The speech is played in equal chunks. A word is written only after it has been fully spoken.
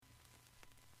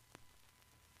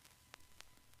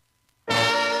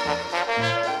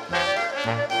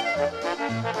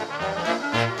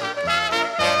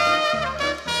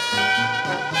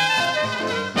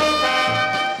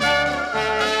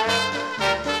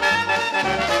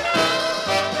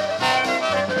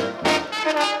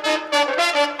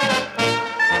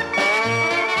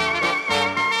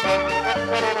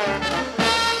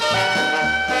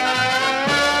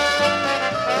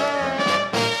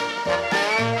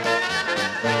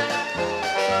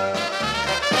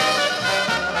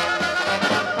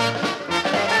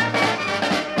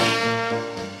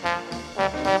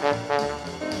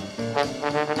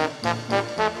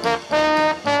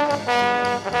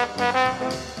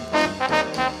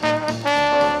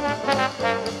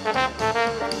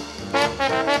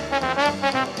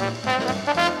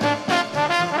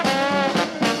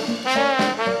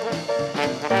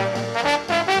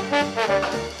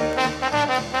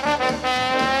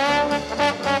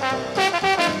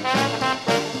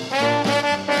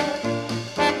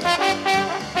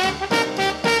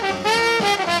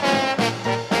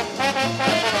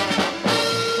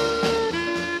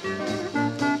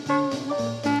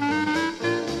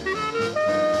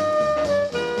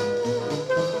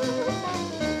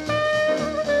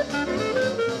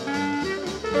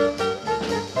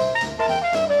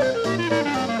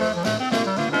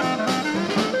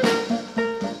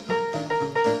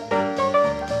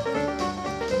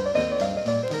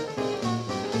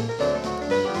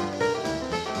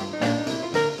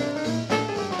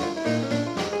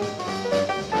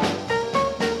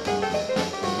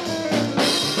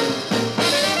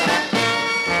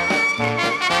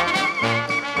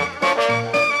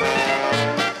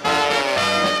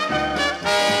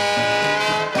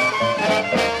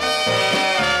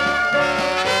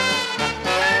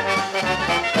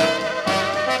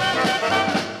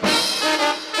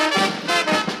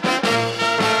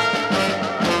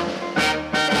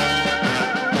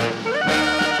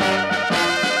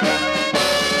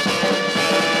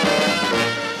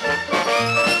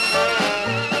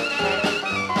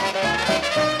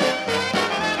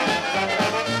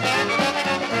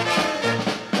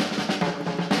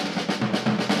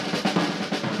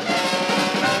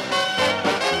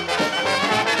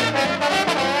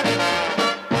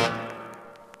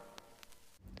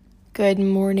Good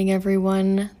morning,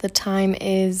 everyone. The time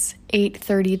is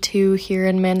 8:32 here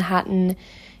in Manhattan.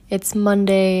 It's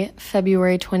Monday,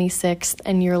 February 26th,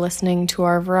 and you're listening to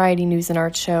our Variety News and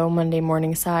Art show, Monday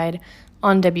Morningside,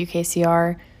 on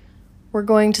WKCR. We're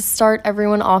going to start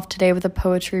everyone off today with a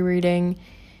poetry reading.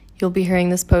 You'll be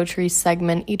hearing this poetry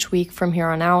segment each week from here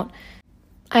on out.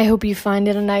 I hope you find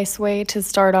it a nice way to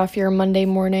start off your Monday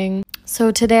morning. So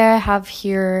today I have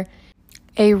here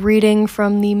a reading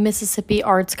from the Mississippi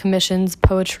Arts Commission's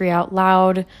Poetry Out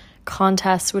Loud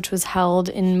contest, which was held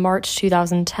in March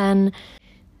 2010.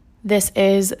 This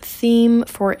is Theme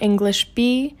for English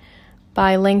B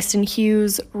by Langston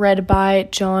Hughes, read by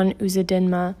John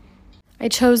Uzodinma. I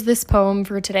chose this poem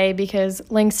for today because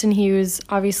Langston Hughes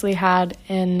obviously had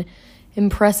an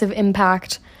impressive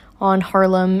impact on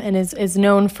Harlem and is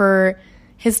known for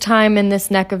his time in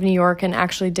this neck of New York and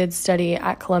actually did study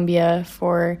at Columbia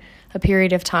for a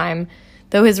period of time.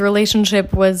 Though his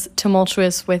relationship was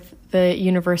tumultuous with the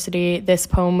university, this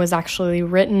poem was actually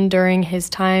written during his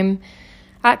time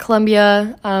at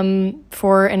Columbia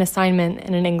for an assignment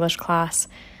in an English class.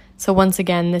 So once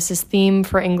again, this is Theme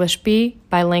for English B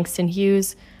by Langston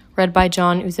Hughes, read by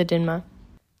John Uzodinma.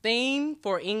 Theme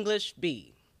for English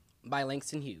B by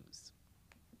Langston Hughes.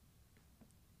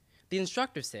 The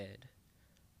instructor said,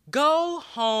 "Go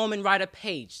home and write a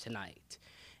page tonight,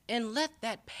 and let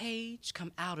that page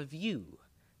come out of you.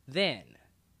 Then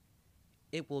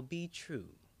it will be true."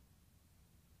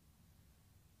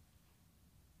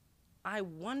 I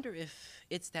wonder if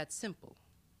it's that simple.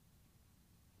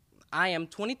 I am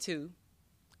 22,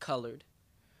 colored,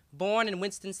 born in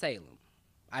Winston-Salem.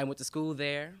 I went to school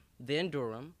there, then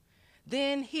Durham,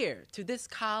 then here to this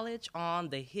college on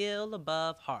the hill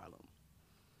above Harlem.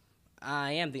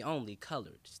 I am the only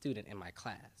colored student in my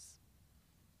class.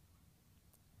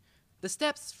 The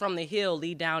steps from the hill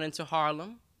lead down into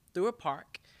Harlem, through a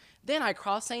park. Then I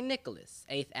cross St. Nicholas,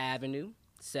 8th Avenue,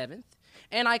 7th,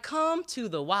 and I come to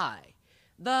the Y,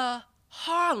 the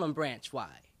Harlem branch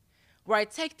Y, where I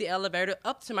take the elevator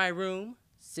up to my room,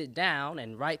 sit down,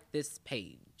 and write this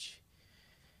page.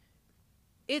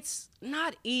 It's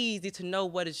not easy to know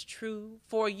what is true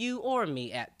for you or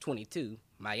me at 22,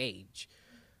 my age.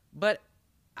 But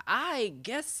I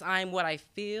guess I'm what I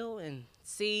feel and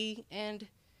see and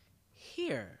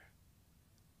hear.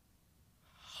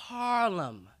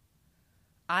 Harlem,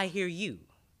 I hear you.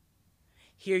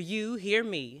 Hear you, hear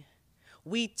me.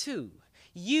 We two,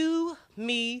 you,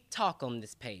 me, talk on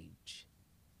this page.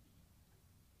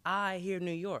 I hear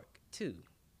New York, too.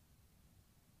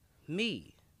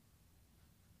 Me.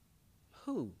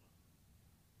 Who?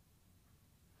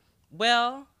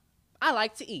 Well, I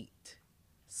like to eat,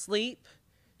 sleep,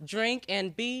 drink,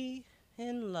 and be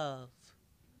in love.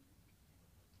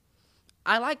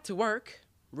 I like to work,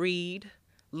 read,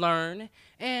 learn,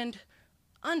 and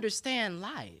understand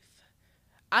life.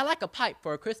 I like a pipe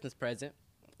for a Christmas present,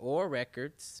 or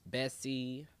records,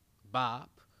 Bessie,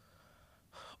 Bop,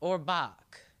 or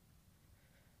Bach.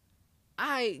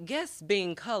 I guess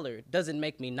being colored doesn't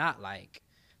make me not like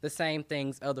the same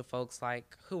things other folks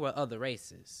like who are other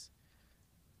races.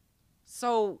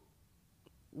 So,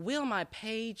 will my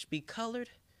page be colored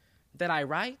that I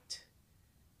write?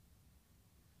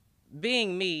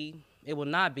 Being me, it will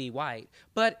not be white,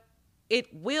 but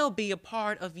it will be a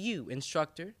part of you,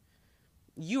 instructor.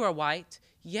 You are white,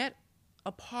 yet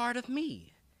a part of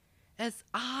me, as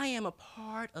I am a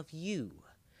part of you.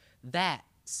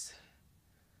 That's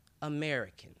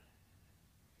American.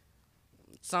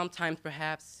 Sometimes,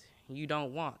 perhaps, you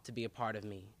don't want to be a part of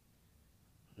me,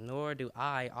 nor do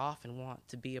I often want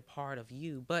to be a part of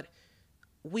you, but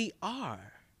we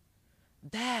are.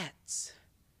 That's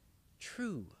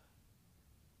true.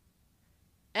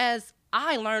 As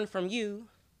I learn from you,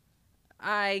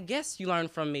 I guess you learn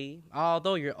from me,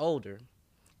 although you're older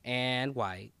and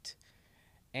white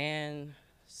and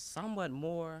somewhat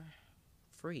more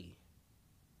free.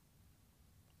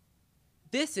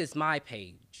 This is my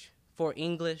page for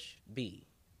English B.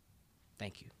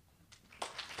 Thank you.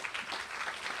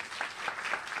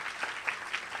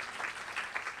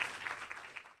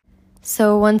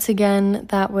 So once again,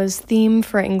 that was Theme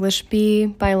for English B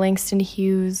by Langston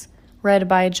Hughes, read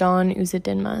by John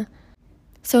Uzodinma.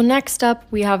 So next up,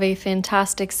 we have a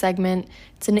fantastic segment.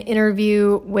 It's an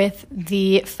interview with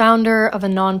the founder of a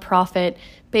nonprofit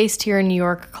based here in New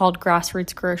York called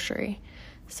Grassroots Grocery.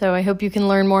 So I hope you can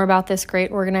learn more about this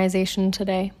great organization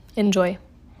today. Enjoy.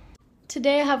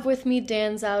 Today I have with me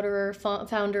Dan Zauderer,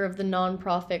 founder of the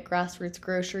nonprofit Grassroots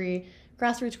Grocery.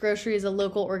 Grassroots Grocery is a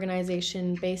local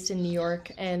organization based in New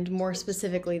York and more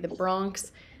specifically the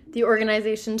Bronx. The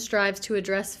organization strives to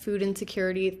address food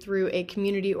insecurity through a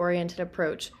community-oriented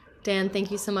approach, Dan, thank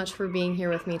you so much for being here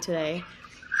with me today.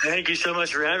 Thank you so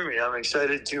much for having me. I'm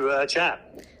excited to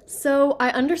chat. So I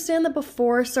understand that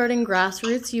before starting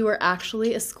Grassroots, you were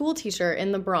actually a school teacher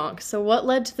in the Bronx. So what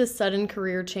led to this sudden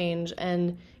career change?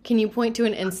 And can you point to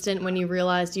an instant when you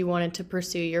realized you wanted to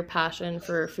pursue your passion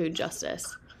for food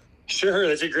justice? Sure,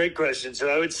 that's a great question. So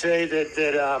I would say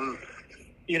that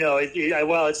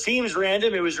while it seems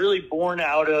random, it was really born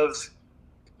out of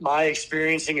my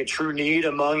experiencing a true need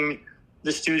among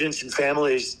the students and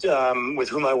families with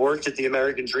whom I worked at the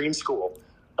American Dream School.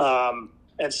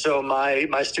 And so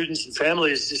my students and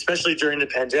families, especially during the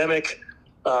pandemic,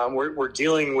 were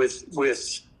dealing with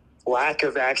lack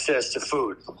of access to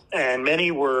food. And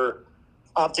many were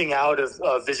opting out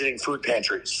of visiting food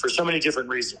pantries for so many different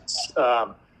reasons.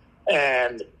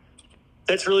 And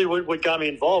that's really what got me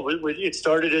involved. It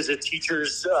started as a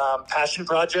teacher's passion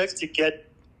project to get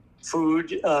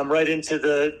food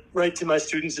right to my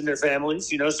students and their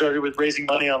families. Started with raising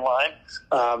money online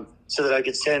so that I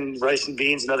could send rice and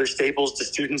beans and other staples to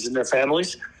students and their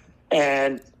families.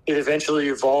 And it eventually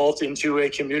evolved into a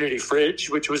community fridge,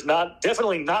 which was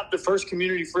definitely not the first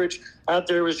community fridge out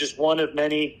there. It was just one of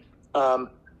many.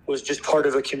 Was just part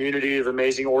of a community of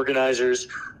amazing organizers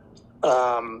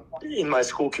in my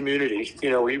school community.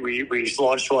 We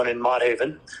launched one in Mott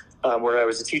Haven where I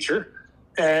was a teacher.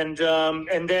 And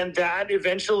then that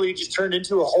eventually just turned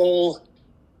into a whole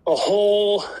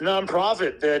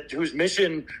nonprofit whose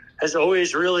mission has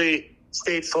always really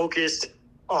stayed focused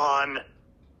on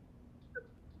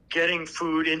getting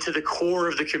food into the core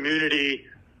of the community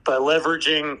by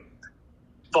leveraging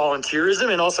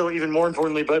volunteerism, and also, even more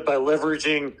importantly, by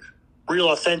leveraging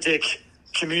real authentic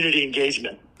community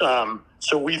engagement.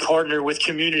 So we partner with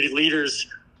community leaders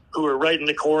who are right in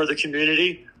the core of the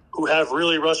community, who have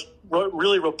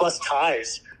really robust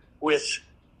ties with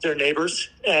their neighbors.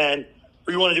 And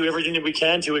we want to do everything that we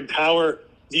can to empower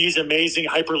these amazing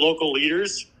hyper-local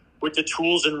leaders with the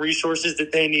tools and resources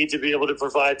that they need to be able to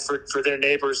provide for their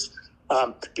neighbors.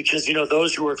 Because,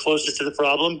 those who are closest to the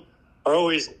problem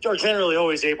are generally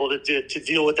always able to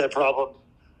deal with that problem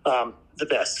the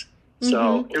best.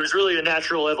 So it was really a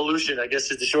natural evolution, I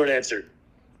guess, is the short answer.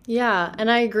 Yeah,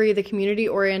 and I agree. The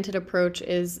community-oriented approach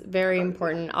is very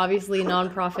important. Obviously,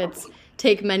 nonprofits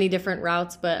take many different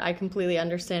routes, but I completely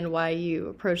understand why you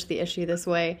approach the issue this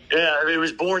way. Yeah, it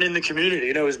was born in the community.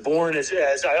 It was born as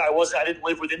I didn't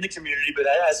live within the community, but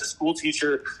as a school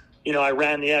teacher, I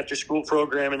ran the after-school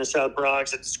program in the South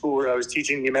Bronx at the school where I was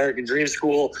teaching the American Dream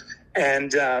School.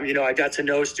 And, I got to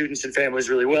know students and families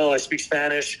really well. I speak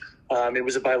Spanish. It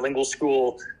was a bilingual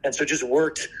school. And so just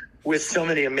worked with so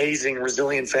many amazing,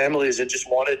 resilient families and just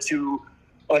wanted to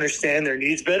understand their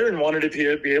needs better and wanted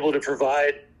to be able to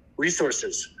provide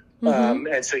resources.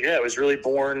 And so, it was really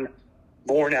born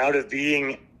out of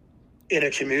being in a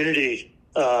community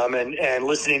and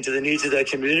listening to the needs of that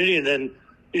community, and then,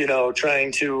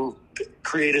 trying to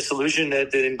create a solution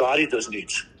that embodied those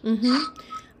needs.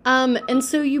 And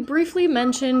so you briefly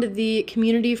mentioned the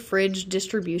community fridge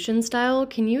distribution style.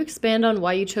 Can you expand on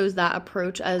why you chose that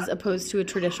approach as opposed to a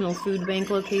traditional food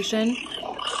bank location?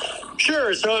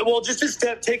 Sure. So, just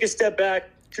to take a step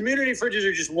back, community fridges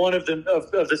are just one of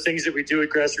the things that we do at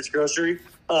Grassroots Grocery.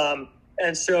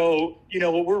 And so,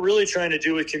 what we're really trying to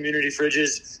do with community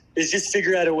fridges is just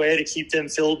figure out a way to keep them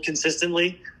filled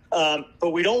consistently.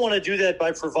 But we don't want to do that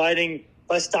by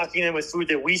stocking them with food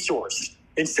that we source.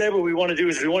 Instead, what we want to do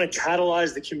is we want to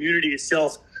catalyze the community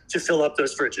itself to fill up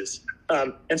those fridges.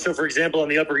 And so, for example, on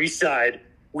the Upper East Side,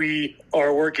 we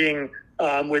are working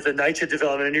with a NYCHA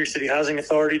development, a New York City Housing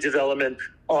Authority development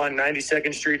on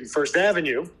 92nd Street and First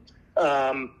Avenue.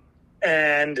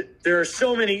 And there are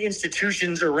so many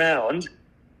institutions around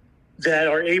that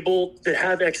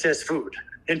have excess food.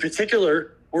 In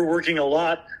particular, we're working a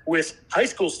lot with high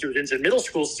school students and middle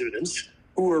school students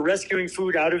who are rescuing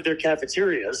food out of their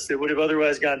cafeterias that would have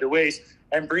otherwise gone to waste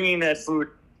and bringing that food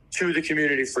to the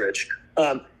community fridge.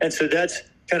 And so that's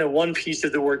kind of one piece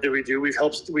of the work that we do. We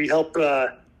help.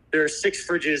 There are 6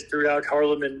 fridges throughout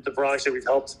Harlem and the Bronx that we've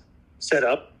helped set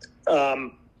up.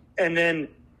 And then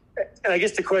I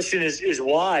guess the question is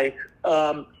why?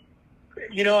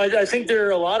 I think there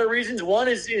are a lot of reasons. One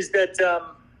is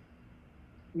that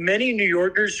many New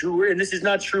Yorkers and this is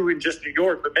not true in just New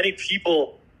York, but many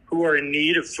people who are in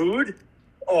need of food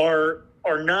are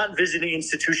not visiting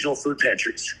institutional food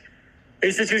pantries.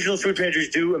 Institutional food pantries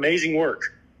do amazing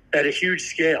work at a huge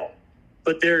scale,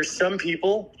 but there are some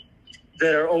people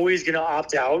that are always going to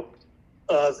opt out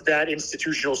of that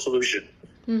institutional solution.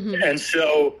 And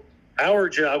so our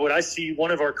job, what I see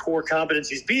one of our core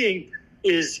competencies being,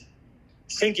 is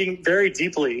thinking very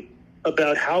deeply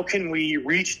about how can we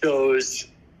reach those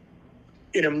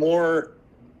in a more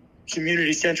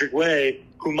community-centric way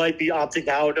who might be opting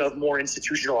out of more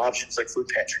institutional options like food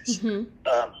pantries.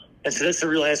 And so that's the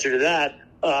real answer to that.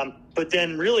 But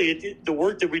then really the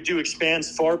work that we do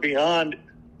expands far beyond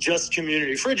just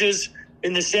community fridges,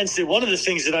 in the sense that one of the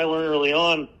things that I learned early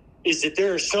on is that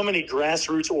there are so many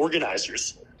grassroots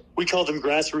organizers. We call them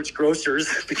grassroots grocers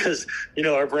because,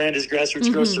 our brand is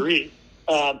Grassroots Grocery.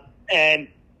 And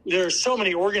there are so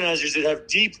many organizers that have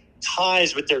deep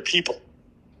ties with their people.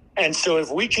 And so if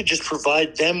we could just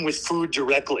provide them with food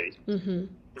directly,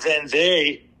 then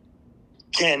they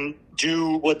can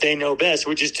do what they know best,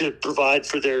 which is to provide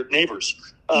for their neighbors.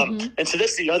 And so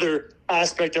that's the other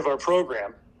aspect of our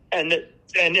program. And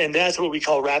that's what we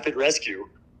call Rapid Rescue,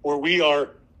 where we are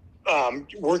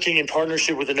working in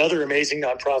partnership with another amazing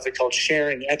nonprofit called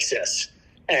Sharing Excess.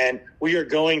 And we are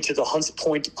going to the Hunts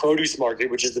Point produce market,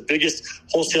 which is the biggest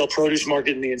wholesale produce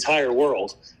market in the entire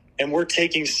world. And we're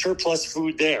taking surplus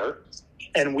food there,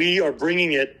 and we are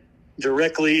bringing it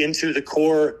directly into the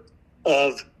core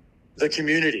of the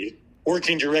community,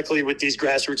 working directly with these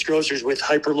grassroots grocers, with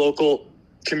hyperlocal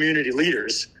community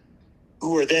leaders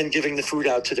who are then giving the food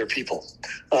out to their people.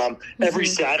 Every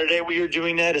Saturday we are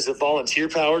doing that as a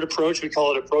volunteer-powered approach. We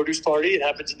call it a produce party. It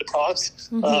happens in the Bronx,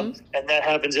 and that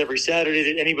happens every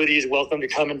Saturday that anybody is welcome to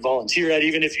come and volunteer at.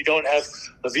 Even if you don't have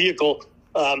a vehicle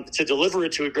to deliver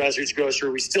it to a grassroots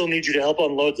grocer, we still need you to help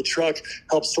unload the truck,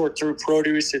 help sort through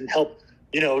produce, and help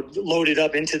load it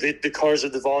up into the cars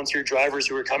of the volunteer drivers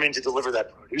who are coming to deliver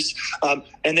that produce.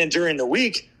 And then during the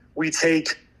week, we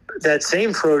take that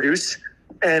same produce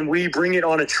and we bring it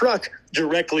on a truck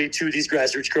directly to these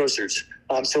grassroots grocers.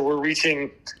 So we're reaching,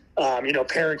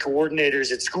 parent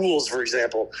coordinators at schools, for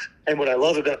example. And what I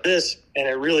love about this, and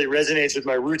it really resonates with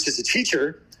my roots as a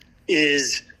teacher,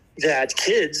 is that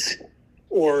kids,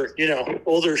 or,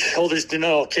 older, not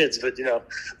all kids, but,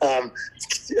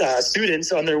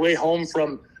 students on their way home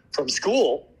from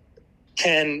school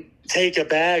can take a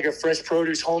bag of fresh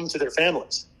produce home to their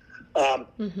families.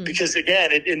 Because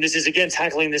again, and this is again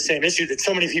tackling the same issue that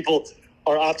so many people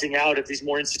are opting out of these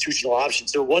more institutional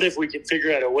options. So what if we can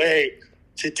figure out a way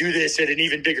to do this at an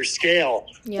even bigger scale,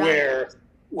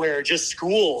 where just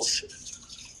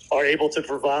schools are able to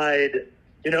provide,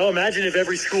 imagine if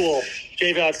every school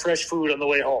gave out fresh food on the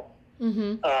way home.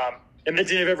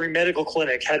 Imagine if every medical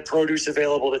clinic had produce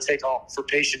available to take home for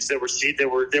patients that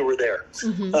were there.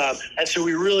 And so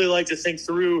we really like to think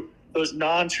through those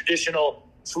non-traditional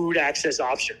food access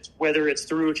options, whether it's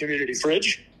through a community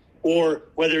fridge or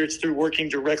whether it's through working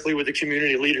directly with a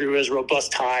community leader who has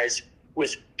robust ties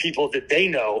with people that they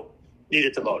know need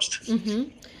it the most.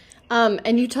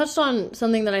 And you touched on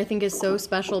something that I think is so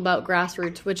special about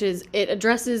Grassroots, which is it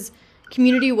addresses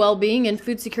community well-being and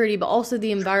food security, but also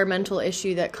the environmental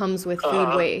issue that comes with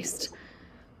food waste,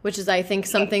 which is, I think,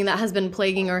 something that has been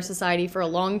plaguing our society for a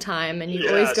long time. And you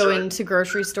always go into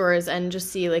grocery stores and just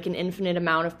see like an infinite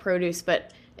amount of produce,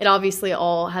 but it obviously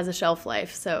all has a shelf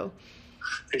life. So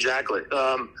exactly.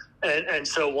 And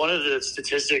so one of the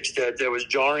statistics that was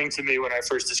jarring to me when I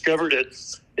first discovered it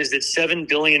is that 7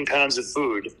 billion pounds of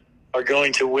food are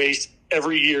going to waste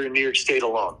every year in New York State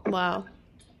alone. Wow.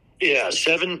 Yeah,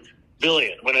 7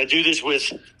 billion. When I do this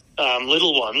with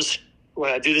little ones,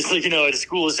 when I do this, at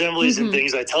school assemblies and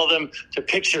things, I tell them to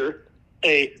picture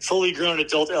a fully grown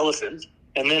adult elephant,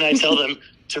 and then I tell them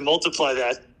to multiply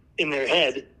that in their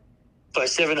head by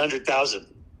 700,000,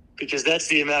 because that's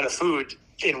the amount of food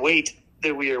in weight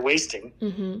that we are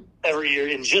wasting every year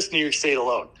in just New York State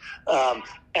alone.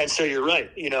 And so you're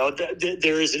right.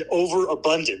 There is an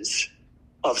overabundance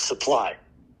of supply.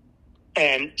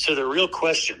 And so the real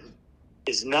question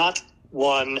is not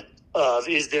one of,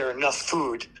 is there enough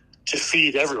food to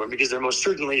feed everyone? Because there most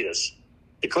certainly is.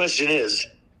 The question is,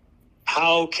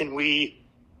 how can we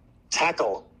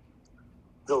tackle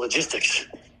the logistics?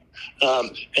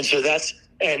 And so that's,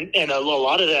 and a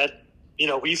lot of that,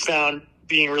 we found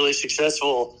being really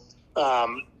successful.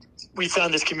 We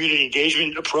found this community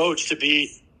engagement approach to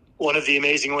be one of the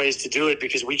amazing ways to do it,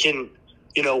 because we can,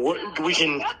 we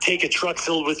can take a truck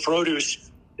filled with produce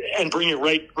and bring it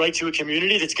right to a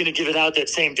community that's going to give it out that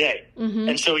same day.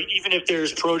 And so even if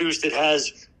there's produce that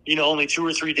has, only 2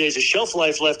 or 3 days of shelf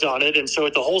life left on it, and so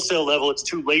at the wholesale level, it's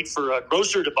too late for a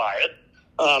grocer to buy it.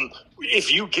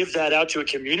 If you give that out to a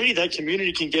community, that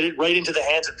community can get it right into the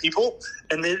hands of people,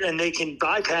 and they can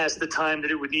bypass the time that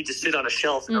it would need to sit on a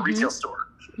shelf in a retail store.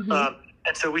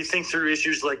 And so we think through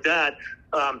issues like that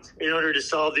in order to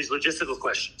solve these logistical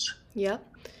questions. Yeah.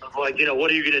 Of like,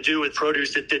 what are you going to do with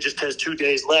produce that just has 2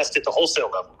 days left at the wholesale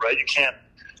level, right?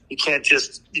 You can't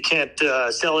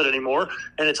sell it anymore.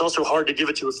 And it's also hard to give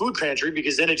it to a food pantry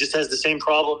because then it just has the same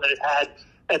problem that it had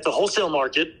at the wholesale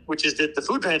market, which is that the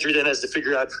food pantry then has to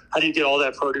figure out how do you get all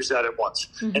that produce out at once.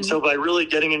 Mm-hmm. And so by really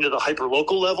getting into the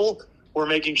hyper-local level, we're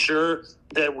making sure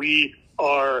that we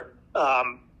are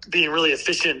being really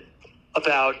efficient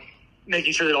about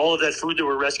making sure that all of that food that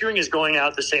we're rescuing is going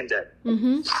out the same day.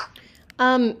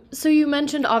 Mm-hmm. So you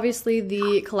mentioned, obviously,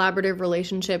 the collaborative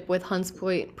relationship with Hunts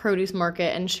Point Produce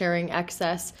Market and Sharing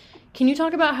Excess. Can you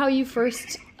talk about how you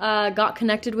first got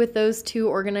connected with those two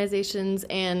organizations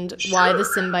and why the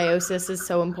symbiosis is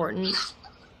so important?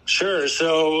 Sure.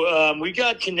 So we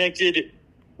got connected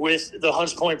with the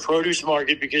Hunts Point Produce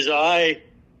Market because I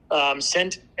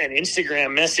sent an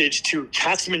Instagram message to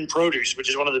Katzman Produce, which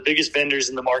is one of the biggest vendors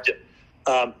in the market.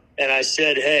 And I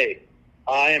said, hey,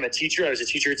 I am a teacher. I was a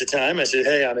teacher at the time. I said,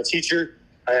 hey, I'm a teacher.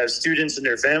 I have students and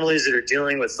their families that are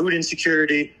dealing with food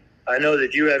insecurity. I know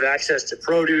that you have access to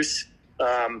produce.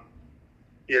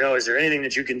 Is there anything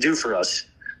that you can do for us?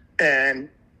 And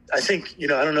I think, I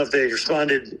don't know if they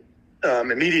responded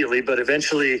immediately, but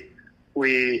eventually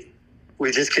we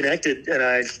just connected, and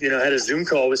I, had a Zoom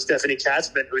call with Stephanie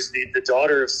Katzman, who's the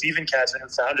daughter of Stephen Katzman, who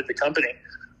founded the company.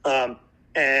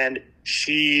 And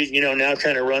she, now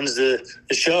kind of runs the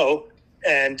show,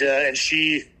 and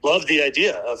she loved the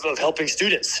idea of helping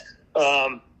students.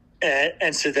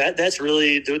 And so that's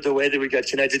really the way that we got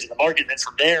connected to the market. And then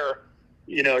from there,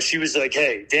 she was like,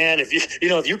 hey, Dan,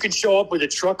 if you can show up with a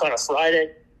truck on a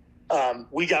Friday,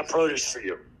 we got produce for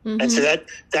you. Mm-hmm. And so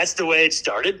that's the way it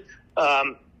started.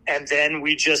 And then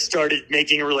we just started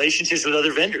making relationships with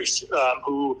other vendors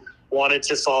who wanted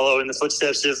to follow in the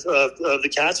footsteps of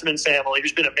the Katzman family,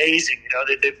 who's been amazing.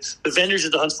 The vendors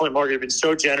at the Hunts Point Market have been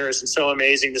so generous and so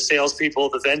amazing. The salespeople,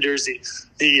 the vendors,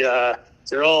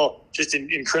 they're all just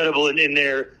incredible in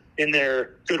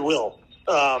their goodwill.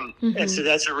 Mm-hmm. And so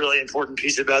that's a really important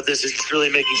piece about this, is really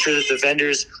making sure that the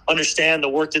vendors understand the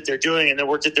work that they're doing and the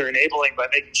work that they're enabling by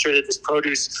making sure that this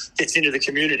produce gets into the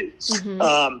community.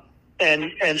 Mm-hmm.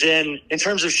 And then in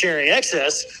terms of Sharing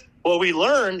Excess, what we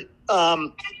learned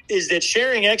is that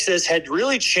Sharing Excess had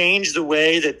really changed the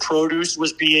way that produce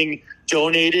was being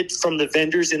donated from the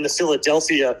vendors in the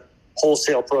Philadelphia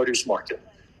wholesale produce market.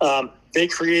 They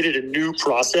created a new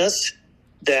process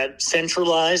that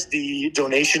centralized the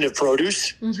donation of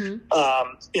produce mm-hmm.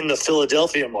 In the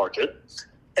Philadelphia market.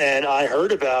 And I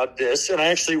heard about this, and I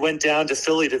actually went down to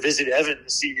Philly to visit Evan,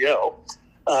 the CEO.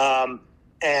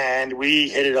 And we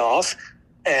hit it off,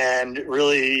 and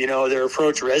really, their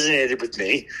approach resonated with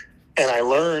me. And I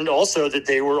learned also that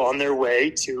they were on their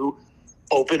way to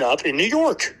open up in New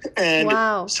York. And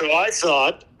wow. So I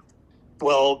thought,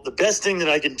 well, the best thing that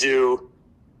I can do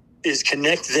is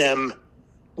connect them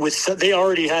with, they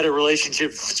already had a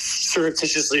relationship,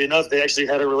 surreptitiously enough, they actually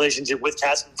had a relationship with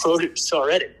Katzman Produce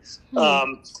already.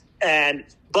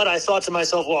 But I thought to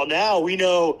myself, well, now we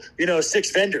know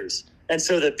 6 vendors. And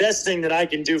so the best thing that I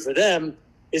can do for them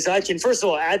is I can, first of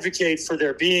all, advocate for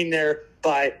their being there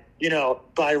by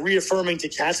reaffirming to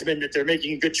Katzman that they're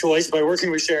making a good choice by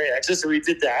working with Sharing Excess. So we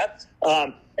did that.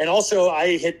 And also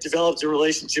I had developed a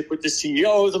relationship with the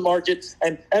CEO of the market,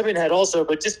 and Evan had also,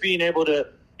 but just being able to,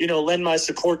 lend my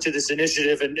support to this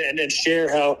initiative and share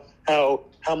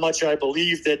how much I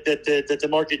believe that the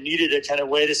market needed a kind of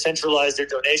way to centralize their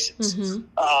donations.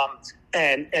 Mm-hmm.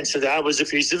 And so that was a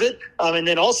piece of it. And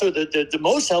then also the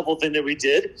most helpful thing that we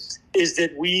did is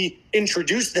that we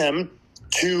introduced them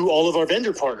to all of our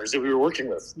vendor partners that we were working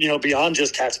with, beyond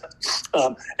just Katzman.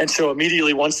 And so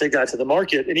immediately once they got to the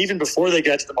market, and even before they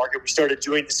got to the market, we started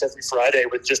doing this every Friday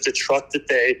with just a truck that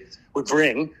they would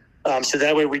bring. So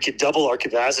that way we could double our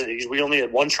capacity. We only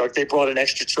had one truck. They brought an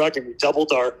extra truck, and we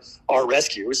doubled our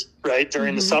rescues, right, during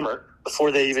mm-hmm. the summer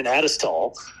before they even had a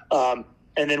stall.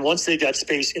 And then once they got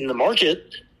space in the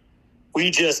market, we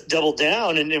just doubled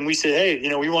down and we said,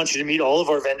 hey, we want you to meet all of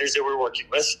our vendors that we're working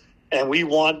with. And we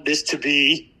want this to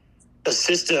be a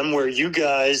system where you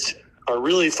guys are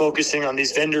really focusing on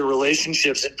these vendor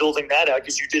relationships and building that out,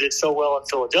 because you did it so well in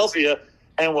Philadelphia.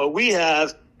 And what we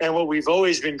have and what we've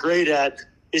always been great at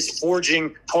is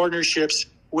forging partnerships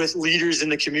with leaders in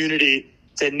the community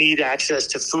that need access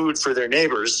to food for their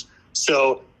neighbors.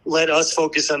 So let us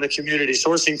focus on the community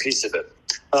sourcing piece of it.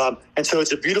 And so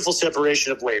it's a beautiful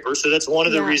separation of labor. So that's one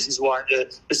of the reasons why the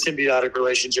symbiotic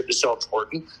relationship is so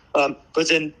important. But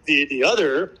then the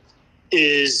other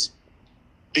is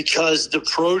because the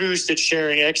produce that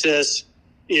Sharing Excess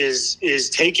is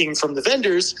taking from the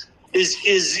vendors is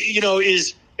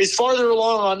farther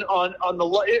along on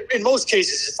the, in most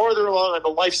cases, is farther along on the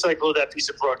life cycle of that piece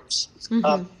of produce.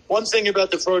 Mm-hmm. One thing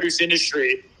about the produce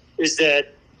industry is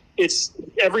that it's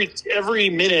every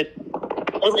minute,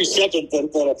 every second that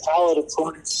a pallet of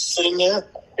produce is sitting there,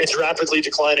 it's rapidly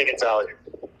declining in value,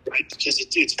 right? Because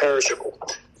it's perishable.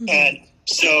 Mm-hmm. And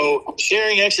so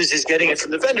sharing excess is getting it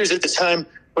from the vendors at the time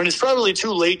when it's probably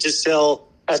too late to sell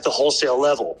at the wholesale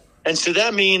level. And so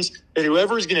that means that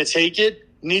whoever is going to take it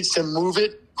needs to move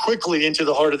it quickly into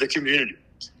the heart of the community.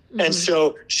 Mm-hmm. And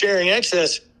so sharing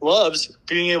excess loves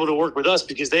being able to work with us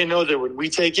because they know that when we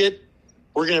take it,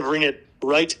 we're going to bring it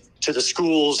right to the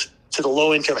schools, to the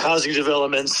low-income housing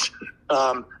developments,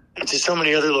 and to so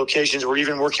many other locations. We're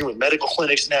even working with medical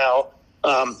clinics now,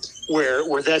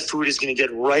 where that food is going to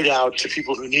get right out to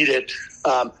people who need it.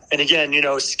 And again,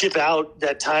 skip out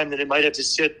that time that it might have to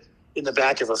sit in the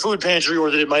back of a food pantry or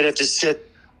that it might have to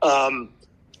sit, on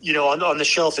the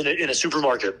shelf in a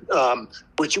supermarket,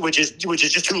 which is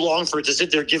just too long for it to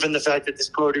sit there, given the fact that this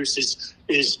produce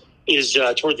is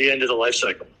toward the end of the life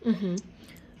cycle. Mm-hmm.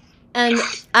 And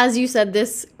as you said,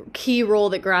 this key role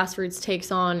that Grassroots takes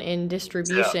on in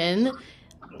distribution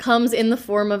comes in the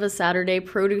form of a Saturday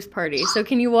produce party. So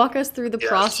can you walk us through the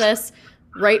process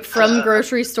right from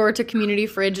grocery store to community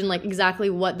fridge and exactly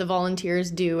what the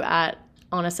volunteers do on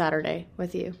a Saturday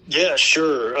with you? Yeah,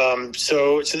 sure.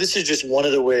 So this is just one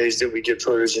of the ways that we get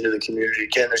produce into the community.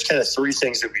 Again, there's kind of three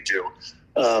things that we do.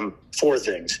 Four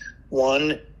things.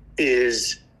 One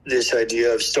is this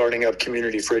idea of starting up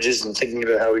community fridges and thinking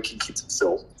about how we can keep them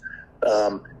filled.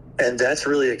 And that's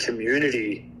really a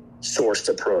community-sourced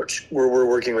approach where we're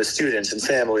working with students and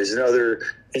families and other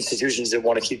institutions that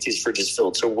want to keep these fridges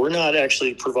filled. So we're not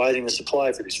actually providing the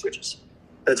supply for these fridges.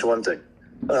 That's one thing.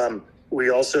 We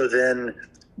also then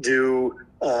do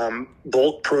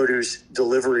bulk produce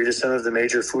delivery to some of the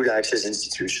major food access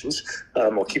institutions.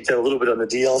 We'll keep that a little bit on the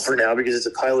DL for now because it's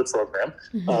a pilot program,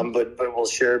 but we'll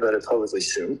share about it publicly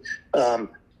soon.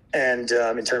 And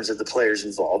in terms of the players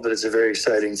involved, but it's a very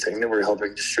exciting thing that we're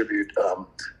helping distribute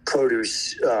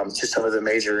produce to some of the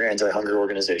major anti-hunger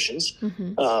organizations.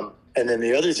 Mm-hmm. And then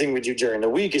the other thing we do during the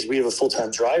week is we have a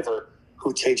full-time driver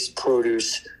who takes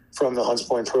produce from the Hunts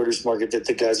Point produce market that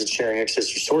the guys at Sharing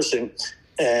Excess are sourcing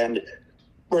and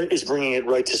is bringing it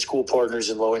right to school partners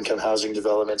and low-income housing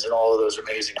developments and all of those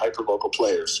amazing hyperlocal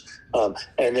players.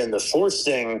 And then the fourth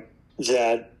thing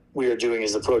that we are doing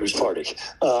is the produce party.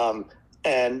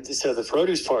 And so the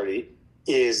produce party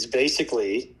is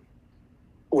basically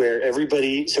where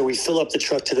so we fill up the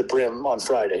truck to the brim on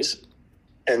Fridays,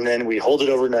 and then we hold it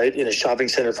overnight in a shopping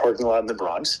center parking lot in the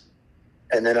Bronx.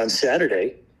 And then on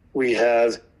Saturday, we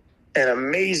have an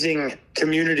amazing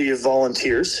community of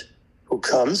volunteers who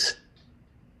comes,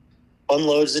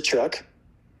 unloads the truck,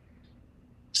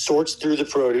 sorts through the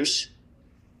produce,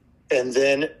 and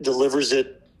then delivers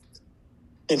it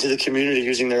into the community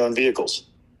using their own vehicles.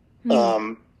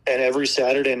 And every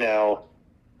Saturday now,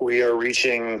 we are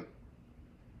reaching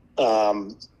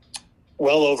well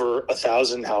over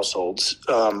 1,000 households.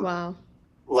 Wow.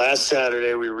 Last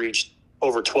Saturday, we reached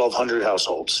over 1,200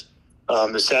 households.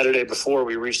 The Saturday before,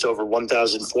 we reached over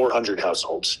 1,400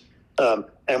 households.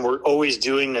 And we're always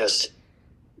doing this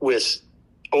with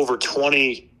over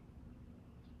 20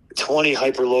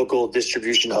 hyperlocal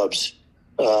distribution hubs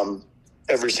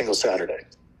every single Saturday.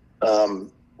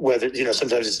 Whether,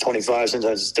 sometimes it's 25,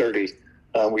 sometimes it's 30.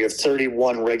 We have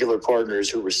 31 regular partners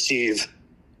who receive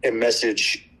a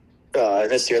message. And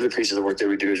that's the other piece of the work that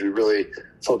we do is we really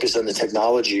focus on the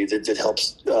technology that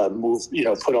helps move,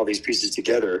 put all these pieces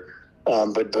together.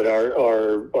 But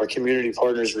our community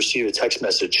partners receive a text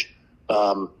message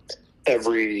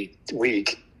every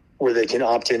week where they can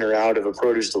opt in or out of a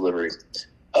produce delivery.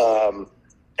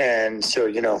 And so,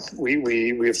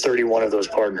 we have 31 of those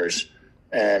partners.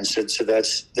 And so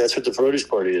that's what the produce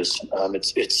party is.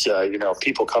 It's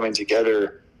people coming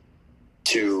together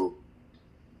to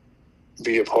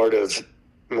be a part of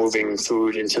moving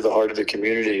food into the heart of the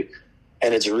community.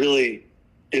 And it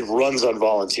runs on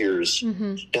volunteers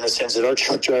in the sense that our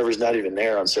truck driver is not even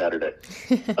there on Saturday.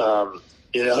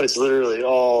 It's literally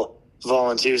all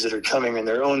volunteers that are coming in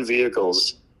their own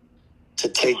vehicles to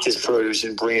take this produce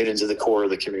and bring it into the core of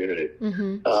the community.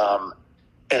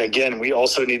 And again, we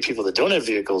also need people that don't have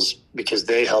vehicles because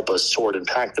they help us sort and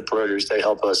pack the produce. They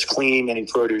help us clean any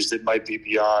produce that might be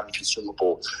beyond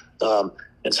consumable.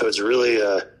 And so it's really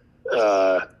a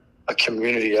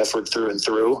community effort through and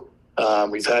through.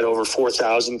 We've had over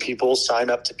 4,000 people sign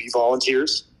up to be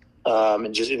volunteers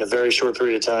and just in a very short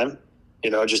period of time,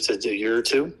 just a year or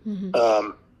two.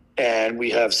 And we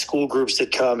have school groups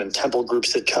that come and temple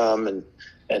groups that come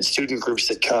and student groups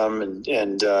that come and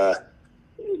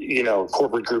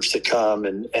corporate groups that come.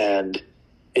 And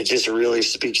it just really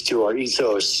speaks to our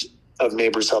ethos of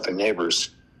neighbors helping neighbors.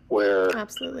 where,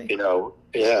 Absolutely.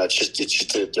 it's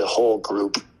just a whole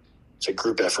group. It's a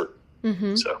group effort.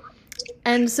 Mm-hmm. So.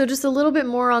 And so just a little bit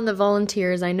more on the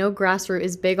volunteers. I know Grassroots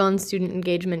is big on student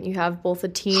engagement. You have both a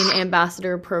teen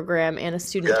ambassador program and a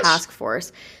student task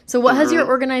force. So what has your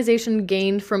organization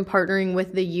gained from partnering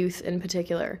with the youth in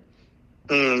particular?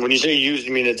 When you say youth,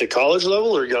 you mean at the college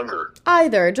level or younger?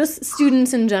 Either, just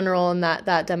students in general and that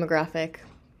demographic.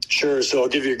 Sure. So I'll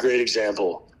give you a great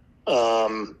example.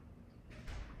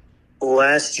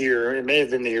 Last year, it may have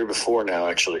been the year before now,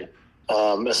 actually,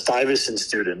 a Stuyvesant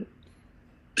student,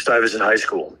 Stuyvesant High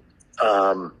School,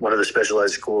 one of the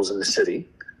specialized schools in the city.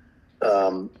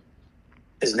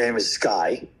 His name is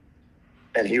Sky,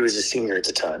 and he was a senior at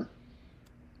the time.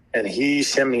 And he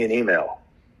sent me an email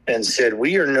and said,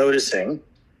 we were noticing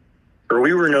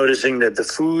that the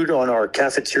food on our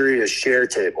cafeteria share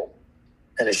table,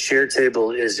 and a share table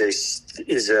is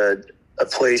a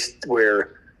place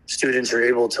where students are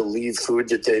able to leave food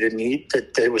that they didn't eat,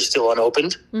 that was still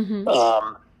unopened.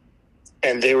 Mm-hmm.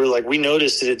 And they were like, we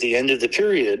noticed that at the end of the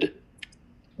period,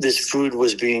 this food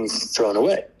was being thrown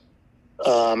away.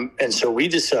 And so we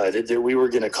decided that we were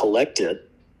going to collect it,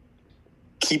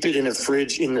 keep it in a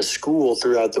fridge in the school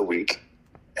throughout the week,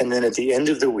 and then at the end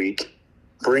of the week,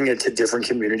 bring it to different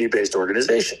community-based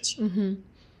organizations. Mm-hmm.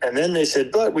 And then they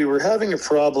said, but we were having a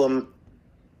problem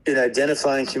in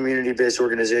identifying community-based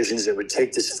organizations that would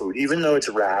take this food, even though it's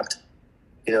wrapped,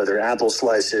 they're apple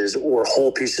slices or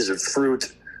whole pieces of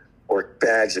fruit or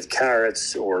bags of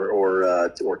carrots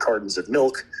or cartons of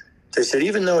milk. They said,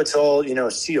 even though it's all,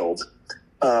 sealed,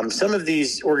 some of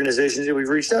these organizations that we've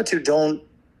reached out to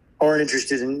aren't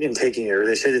interested in taking it, or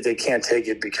they say that they can't take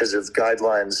it because of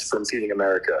guidelines from Feeding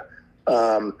America.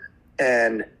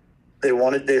 And they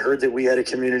heard that we had a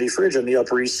community fridge on the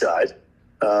Upper East Side,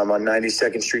 on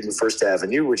 92nd Street and First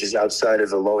Avenue, which is outside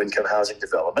of a low-income housing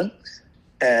development.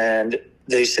 And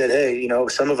they said, hey,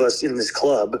 some of us in this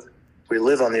club, we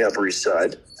live on the Upper East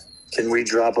Side. Can we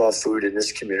drop off food in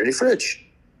this community fridge?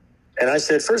 And I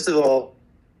said, first of all,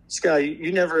 Sky,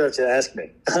 you never have to ask me.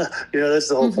 That's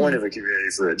the whole point of a community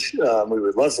fridge. We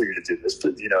would love for you to do this,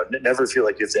 but, never feel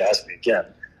like you have to ask me again.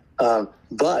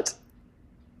 But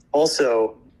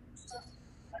also,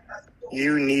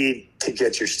 you need to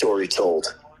get your story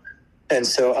told. And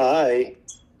so I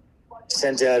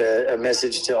sent out a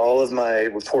message to all of my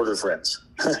reporter friends,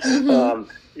 on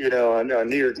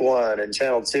New York 1 and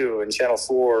Channel 2 and Channel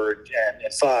 4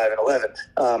 and 5 and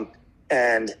 11.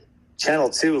 And Channel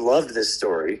 2 loved this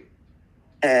story.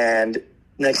 And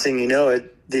next thing you know,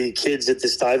 the kids at the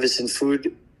Stuyvesant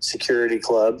Food Security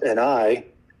Club and I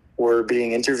were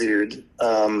being interviewed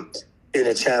in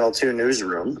a Channel 2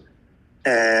 newsroom.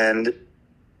 And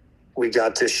we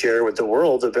got to share with the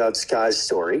world about Sky's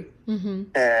story. Mm-hmm.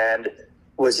 And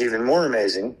what's even more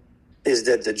amazing is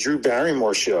that the Drew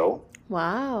Barrymore show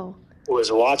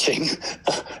was watching.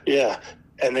 Yeah.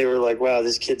 And they were like, wow,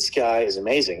 this kid Sky is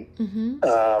amazing.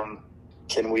 Mm-hmm.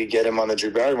 Can we get him on the Drew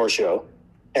Barrymore show?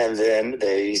 And then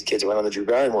these kids went on the Drew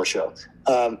Barrymore show.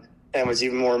 And what's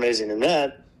even more amazing than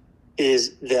that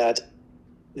is that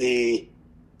the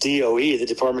DOE, the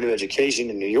Department of Education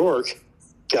in New York,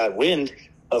 got wind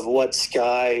of what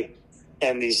Sky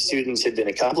and these students had been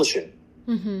accomplishing.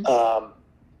 Mm-hmm.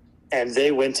 And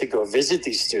they went to go visit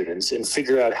these students and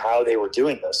figure out how they were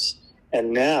doing this.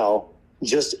 And now,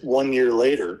 just 1 year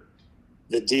later,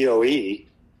 the DOE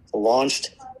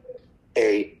launched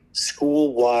a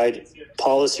school-wide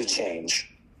policy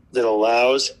change that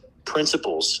allows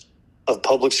principals of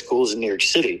public schools in New York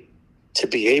City to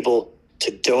be able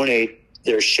to donate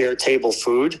their share table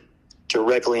food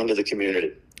directly into the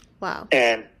community. Wow.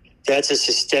 And that's a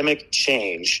systemic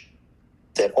change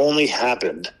that only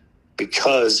happened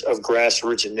because of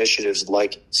grassroots initiatives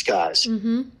like Sky's.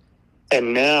 Mm-hmm.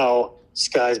 And now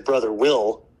Sky's brother,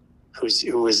 Will, who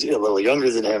was a little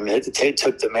younger than him,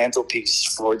 took the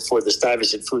mantelpiece for the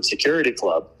Stuyvesant Food Security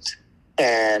Club,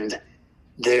 and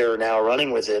they're now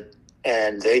running with it,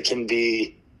 and they can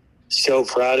be so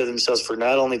proud of themselves for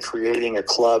not only creating a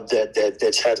club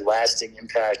that's had lasting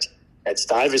impact at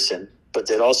Stuyvesant, but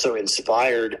that also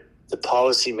inspired the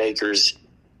policymakers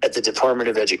at the Department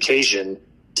of Education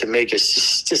to make a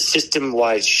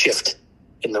system-wide shift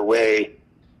in the way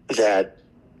that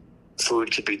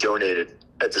food could be donated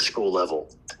at the school level.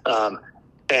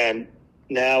 And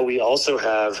now we also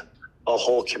have a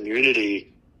whole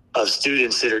community of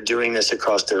students that are doing this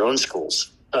across their own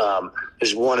schools.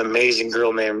 There's one amazing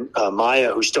girl named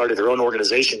Maya who started her own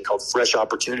organization called Fresh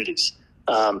Opportunities,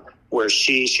 where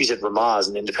she's at Ramaz,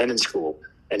 an independent school,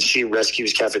 and she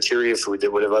rescues cafeteria food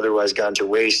that would have otherwise gone to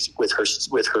waste with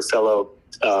her fellow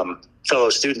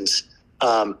students.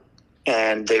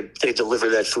 and they deliver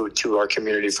that food to our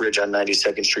community fridge on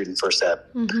 92nd Street and First Ave.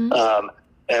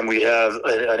 And we have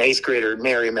an 8th grader,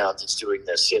 Marymount, that's doing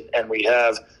this. And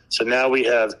now we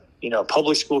have,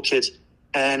 public school kids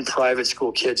and private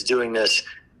school kids doing this.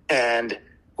 And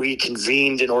we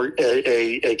convened in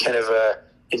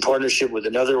partnership with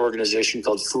another organization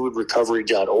called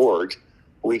foodrecovery.org.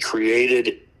 We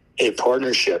created a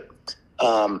partnership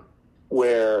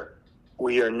where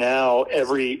we are now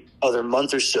every other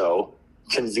month or so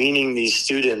convening these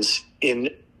students in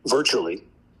virtually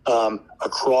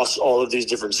across all of these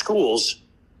different schools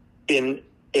in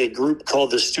a group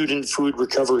called the Student Food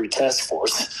Recovery Task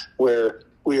Force, where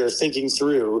we are thinking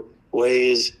through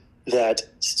ways that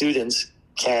students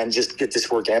can just get this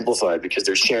work amplified because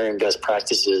they're sharing best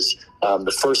practices.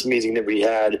 The first meeting that we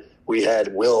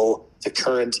had Will, the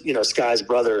current, Sky's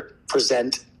brother,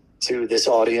 present to this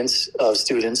audience of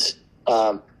students.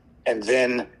 And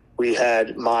then we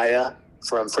had Maya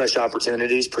from Fresh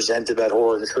Opportunities present about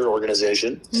her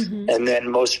organization. And then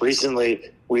most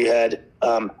recently we had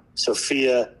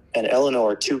Sophia and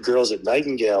Eleanor, 2 girls at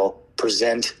Nightingale,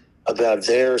 present about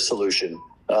their solution,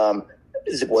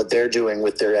 what they're doing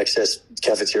with their excess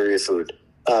cafeteria food.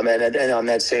 And on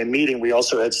that same meeting, we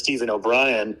also had Stephen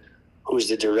O'Brien, who's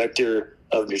the director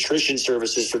of nutrition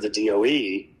services for the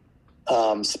DOE,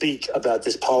 speak about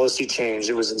this policy change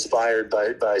that was inspired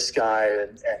by Sky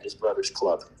and his brother's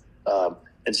club.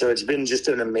 And so it's been just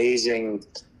an amazing,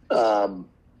 and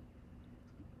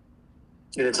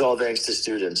it's all thanks to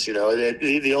students.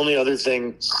 The only other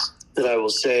thing that I will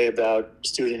say about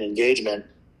student engagement,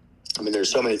 there's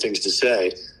so many things to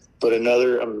say, but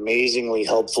another amazingly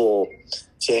helpful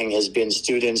thing has been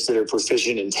students that are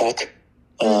proficient in tech.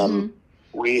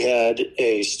 We had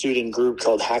a student group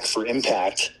called Hack for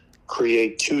Impact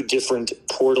create 2 different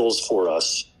portals for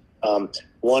us.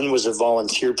 One was a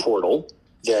volunteer portal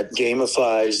that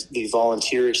gamifies the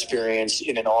volunteer experience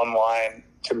in an online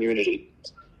community.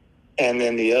 And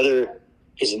then the other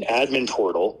is an admin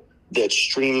portal that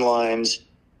streamlines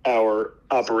our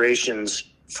operations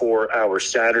for our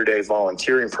Saturday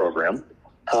volunteering program.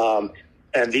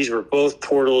 And these were both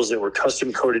portals that were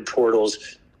custom coded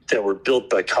portals that were built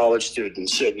by college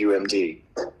students at UMD.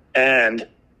 And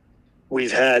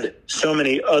we've had so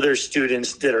many other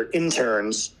students that are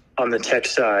interns on the tech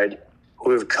side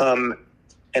who have come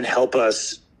and helped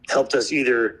us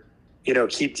either,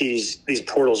 keep these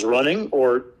portals running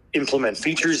or implement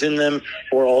features in them,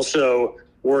 or also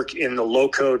work in the low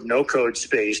code, no code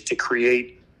space to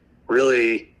create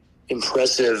really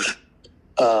impressive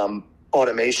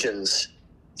automations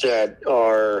that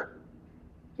are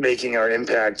making our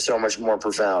impact so much more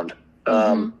profound.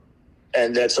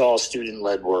 And that's all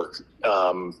student-led work.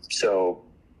 So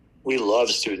we love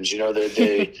students,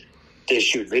 they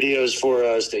shoot videos for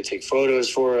us, they take photos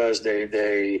for us,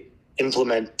 they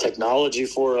implement technology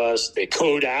for us, they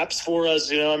code apps for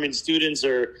us. Students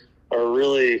are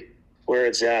really where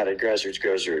it's at Grassroots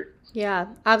Grocery. Yeah,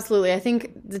 absolutely. I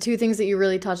think the 2 things that you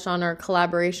really touched on are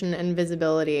collaboration and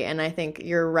visibility. And I think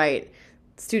you're right.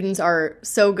 Students are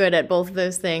so good at both of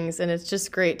those things. And it's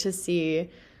just great to see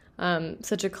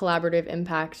such a collaborative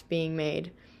impact being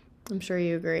made. I'm sure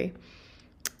you agree.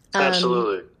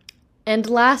 Absolutely. And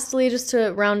lastly, just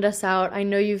to round us out, I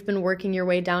know you've been working your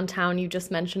way downtown. You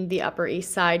just mentioned the Upper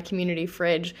East Side Community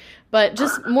Fridge. But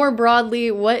just more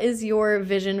broadly, what is your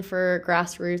vision for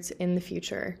Grassroots in the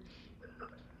future?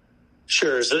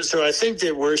 Sure. So I think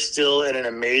that we're still at an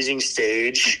amazing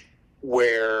stage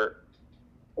where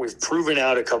we've proven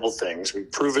out a couple things.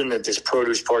 We've proven that this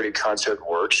produce party concept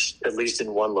works, at least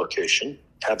in one location.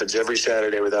 Happens every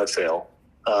Saturday without fail.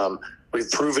 We've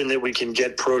proven that we can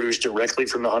get produce directly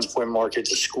from the Hunts Point Market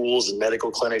to schools and medical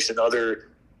clinics and other,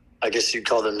 I guess you'd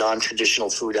call them non-traditional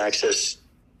food access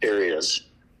areas.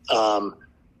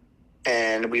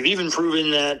 And we've even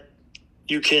proven that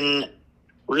you can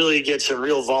really get some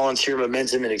real volunteer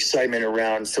momentum and excitement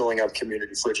around filling up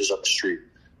community fridges on the street,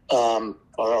 on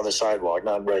the sidewalk,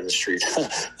 not right in the street.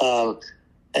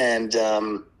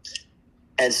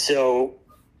 And so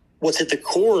what's at the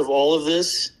core of all of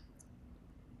this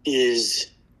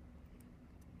is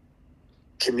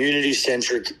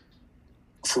community-centric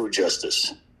food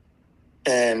justice.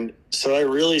 And so I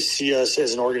really see us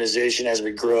as an organization as we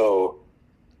grow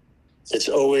that's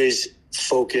always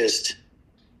focused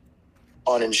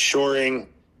on ensuring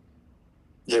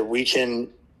that we can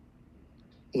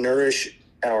nourish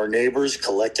our neighbors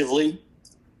collectively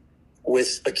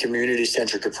with a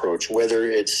community-centric approach, whether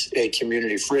it's a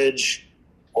community fridge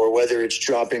or whether it's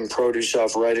dropping produce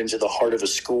off right into the heart of a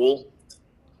school.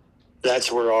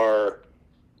 That's where our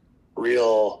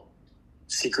real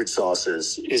secret sauce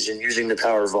is in using the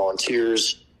power of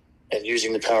volunteers and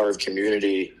using the power of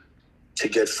community to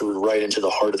get food right into the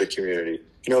heart of the community.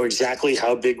 Exactly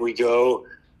how big we go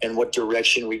and what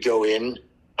direction we go in,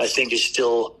 I think, is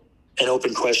still an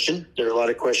open question. There are a lot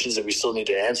of questions that we still need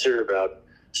to answer about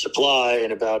supply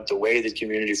and about the way that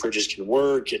community fridges can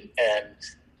work. And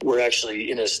we're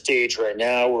actually in a stage right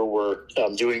now where we're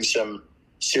doing some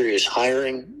serious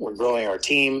hiring. We're growing our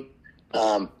team.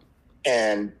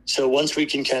 And so once we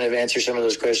can kind of answer some of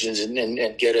those questions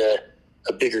and get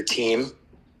a bigger team,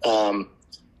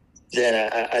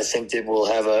 then I think that we'll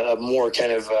have a more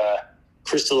kind of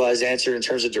crystallized answer in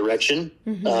terms of direction.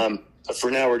 Mm-hmm. But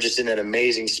for now, we're just in that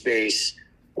amazing space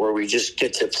where we just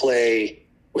get to play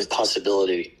with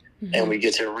possibility, mm-hmm. and we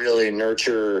get to really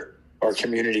nurture our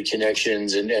community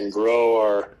connections and grow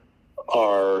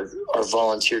our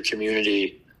volunteer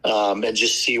community, and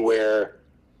just see where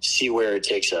it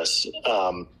takes us.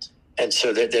 And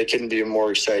so that couldn't be a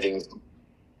more exciting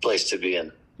place to be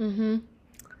in. Mm-hmm.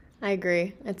 I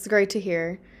agree. It's great to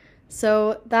hear.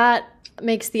 So that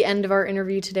makes the end of our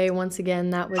interview today. Once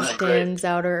again, that was Dan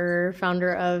Zauderer,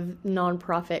 founder of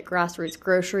nonprofit Grassroots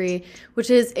Grocery, which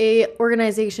is a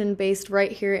organization based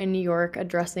right here in New York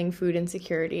addressing food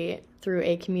insecurity through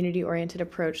a community-oriented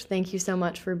approach. Thank you so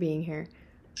much for being here.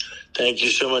 Thank you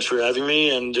so much for having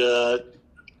me, and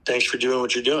thanks for doing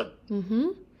what you're doing. Mm-hmm.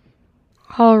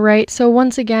 All right. So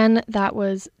once again, that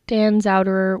was Dan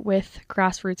Zauderer with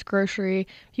Grassroots Grocery.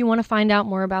 If you want to find out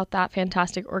more about that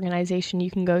fantastic organization,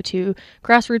 you can go to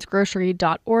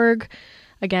grassrootsgrocery.org,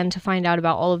 again, to find out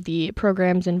about all of the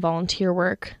programs and volunteer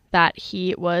work that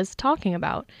he was talking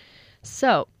about.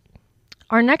 So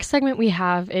our next segment we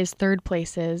have is Third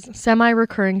Places,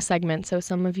 semi-recurring segment, so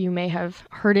some of you may have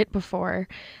heard it before.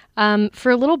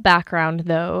 For a little background,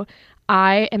 though,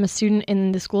 I am a student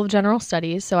in the School of General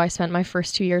Studies, so I spent my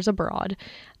first 2 years abroad.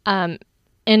 And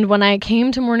when I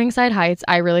came to Morningside Heights,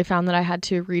 I really found that I had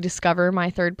to rediscover my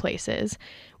third places,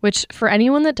 which, for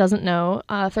anyone that doesn't know,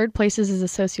 third places is a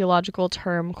sociological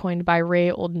term coined by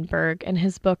Ray Oldenburg in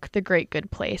his book, The Great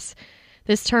Good Place.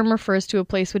 This term refers to a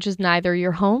place which is neither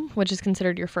your home, which is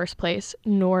considered your first place,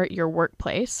 nor your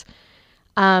workplace.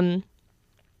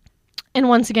 And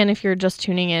once again, if you're just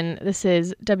tuning in, this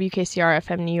is WKCR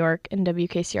FM New York and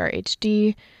WKCR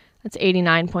HD. That's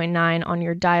 89.9 on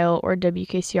your dial, or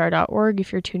WKCR.org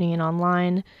if you're tuning in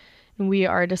online. And we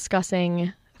are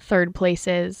discussing third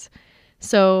places.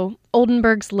 So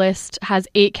Oldenburg's list has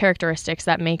 8 characteristics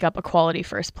that make up a quality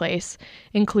first place,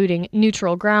 including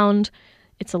neutral ground,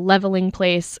 it's a leveling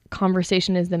place,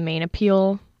 conversation is the main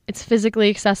appeal, it's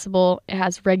physically accessible, it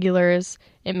has regulars,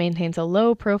 it maintains a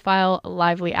low profile, a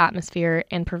lively atmosphere,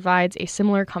 and provides a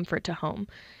similar comfort to home.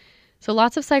 So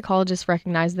lots of psychologists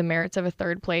recognize the merits of a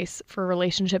third place for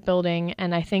relationship building,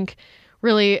 and I think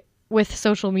really with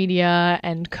social media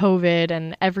and COVID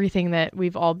and everything that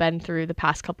we've all been through the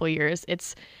past couple of years,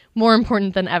 it's more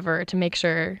important than ever to make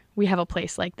sure we have a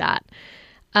place like that.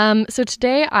 So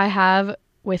today I have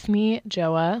with me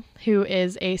Joa, who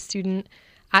is a student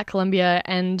at Columbia.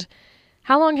 And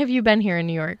how long have you been here in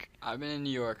New York? I've been in New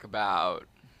York about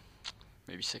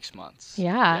maybe 6 months.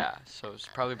 Yeah. So it's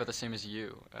probably about the same as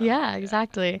you. Yeah,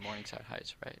 exactly. Morningside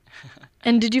Heights, right?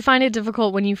 And did you find it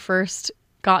difficult when you first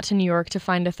got to New York to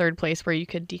find a third place where you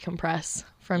could decompress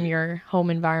from your home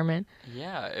environment?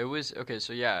 Yeah, it was okay.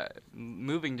 So yeah,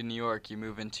 moving to New York, you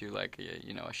move into like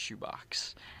a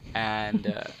shoebox,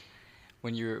 and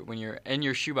when you're in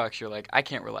your shoebox, you're like, I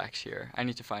can't relax here. I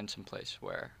need to find some place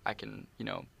where I can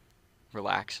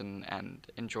relax and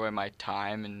enjoy my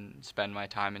time and spend my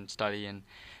time and study and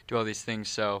do all these things.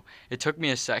 So it took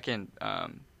me a second,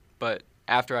 but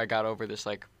after I got over this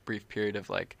like brief period of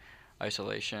like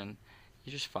isolation,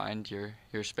 you just find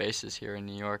your spaces here in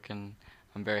New York, and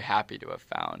I'm very happy to have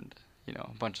found a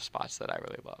bunch of spots that I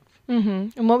really love.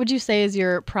 Mm-hmm. And what would you say is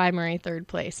your primary third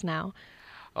place now?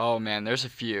 Oh man, there's a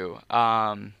few.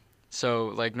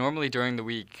 So like normally during the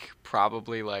week,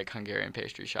 probably like Hungarian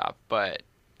pastry shop, but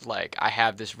like I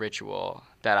have this ritual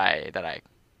that I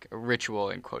ritual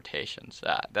in quotations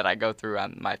that I go through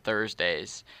on my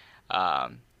Thursdays,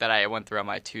 that I went through on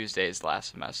my Tuesdays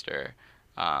last semester.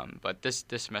 But this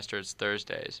semester it's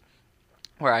Thursdays,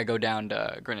 where I go down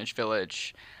to Greenwich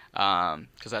Village,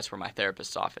 because that's where my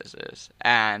therapist's office is.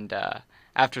 And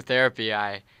after therapy,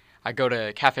 I go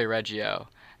to Cafe Reggio,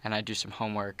 and I do some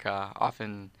homework,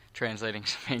 often translating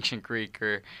some ancient Greek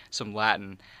or some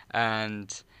Latin.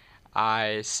 And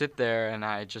I sit there and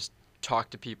I just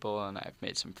talk to people, and I've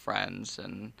made some friends,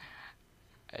 and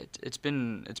it's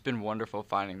been wonderful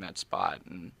finding that spot.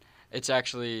 And it's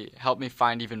actually helped me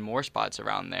find even more spots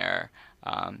around there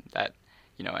that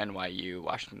NYU,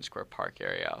 Washington Square Park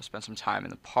area. I'll spend some time in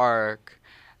the park.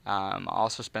 I'll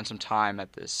also spend some time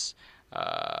at this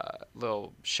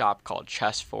little shop called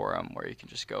Chess Forum, where you can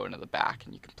just go into the back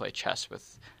and you can play chess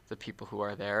with the people who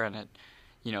are there. And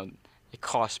it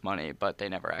costs money, but they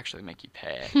never actually make you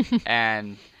pay.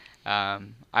 And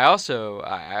I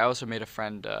also made a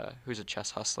friend who's a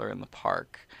chess hustler in the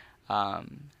park,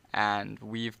 and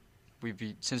we've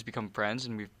since become friends,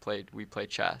 and we play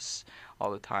chess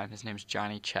all the time. His name's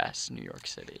Johnny Chess, New York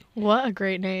City. What a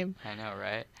great name. I know,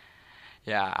 right?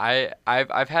 Yeah,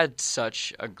 I've had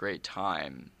such a great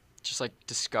time just like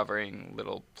discovering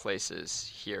little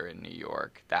places here in New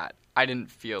York that I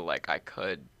didn't feel like I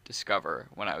could discover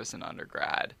when I was an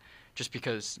undergrad, just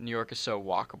because New York is so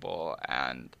walkable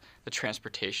and the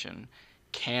transportation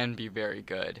can be very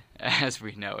good. As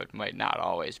we know, it might not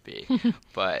always be,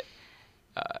 but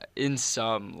in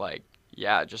some,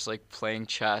 just like playing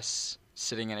chess,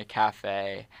 sitting in a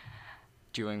cafe,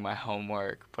 doing my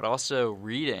homework, but also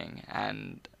reading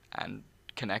and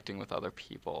connecting with other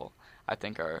people, I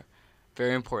think are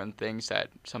very important things that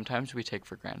sometimes we take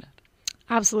for granted.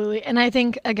 Absolutely. And I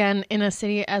think, again, in a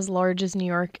city as large as New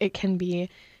York, it can be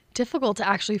difficult to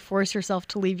actually force yourself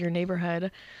to leave your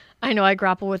neighborhood. I know I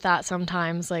grapple with that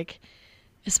sometimes,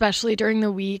 especially during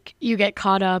the week, you get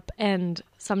caught up, and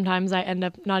sometimes I end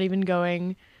up not even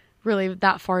going really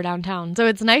that far downtown. So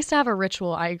it's nice to have a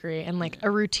ritual, I agree, and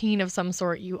a routine of some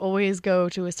sort. You always go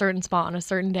to a certain spot on a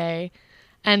certain day.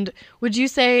 And would you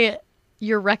say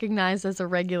you're recognized as a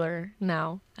regular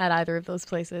now at either of those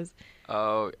places?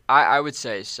 Oh, I would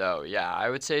say so. Yeah, I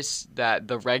would say that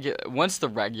once the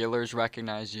regulars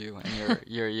recognize you, and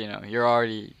you're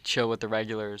already chill with the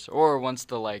regulars, or once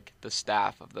the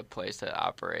staff of the place that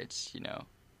operates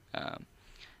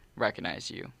recognize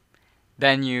you,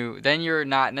 then you're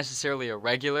not necessarily a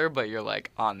regular, but you're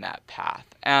on that path.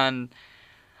 And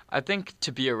I think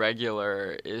to be a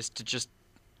regular is to just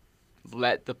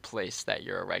let the place that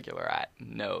you're a regular at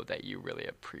know that you really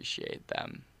appreciate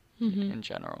them. Mm-hmm. In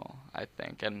general, I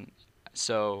think. And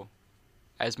so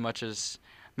as much as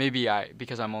maybe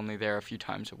because I'm only there a few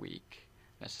times a week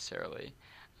necessarily,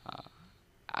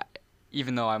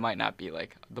 even though I might not be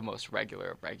the most regular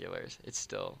of regulars, it's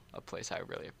still a place I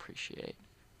really appreciate.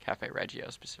 Cafe Reggio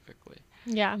specifically.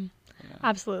 Yeah,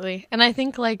 absolutely. And I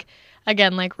think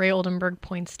again, Ray Oldenburg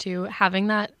points to, having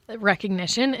that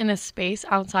recognition in a space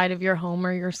outside of your home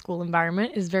or your school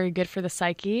environment is very good for the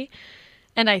psyche.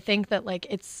 And I think that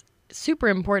it's super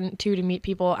important too to meet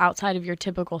people outside of your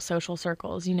typical social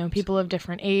circles. People of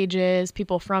different ages,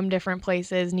 people from different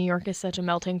places. New York is such a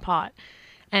melting pot.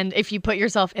 And if you put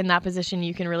yourself in that position,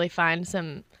 you can really find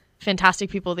some fantastic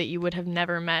people that you would have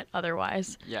never met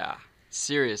otherwise. Yeah,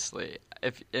 seriously.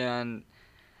 And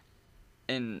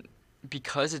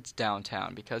because it's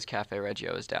downtown, because Cafe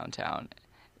Reggio is downtown,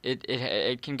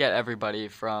 it can get everybody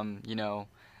from,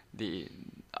 the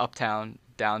uptown,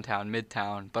 downtown,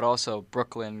 midtown, but also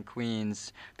Brooklyn,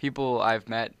 Queens. People I've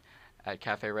met at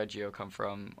Cafe Reggio come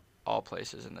from all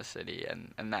places in the city,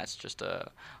 and that's just a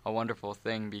wonderful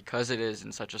thing, because it is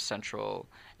in such a central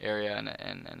area and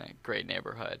a great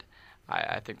neighborhood.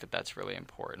 I think that's really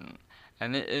important,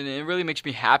 and it really makes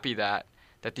me happy that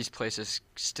these places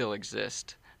still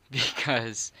exist,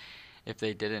 because if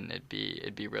they didn't, it'd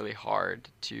be really hard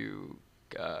to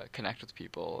connect with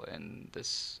people in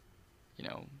this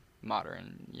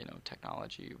modern,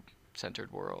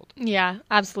 technology-centered world. Yeah,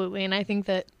 absolutely. And I think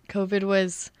that COVID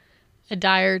was a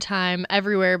dire time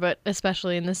everywhere, but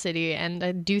especially in the city. And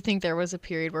I do think there was a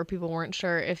period where people weren't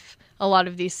sure if a lot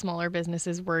of these smaller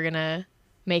businesses were going to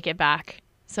make it back.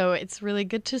 So it's really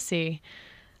good to see.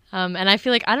 And I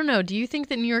feel I don't know, do you think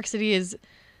that New York City is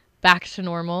back to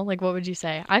normal? What would you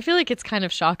say? I feel it's kind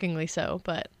of shockingly so,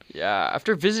 but... Yeah,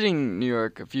 after visiting New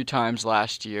York a few times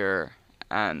last year,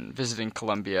 and visiting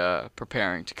Columbia,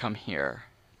 preparing to come here,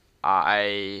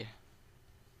 I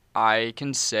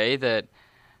can say that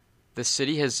the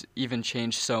city has even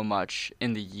changed so much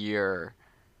in the year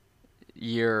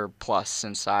plus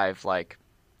since I've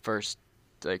first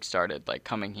started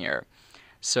coming here.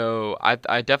 So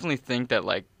I definitely think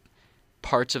that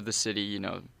parts of the city,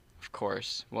 of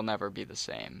course, will never be the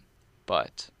same.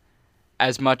 But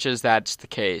as much as that's the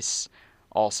case,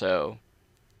 also,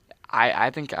 I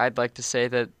think I'd like to say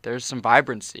that there's some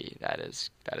vibrancy that is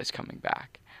coming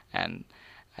back, and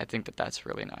I think that's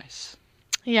really nice.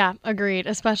 Yeah, agreed.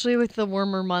 Especially with the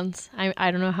warmer months.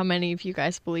 I don't know how many of you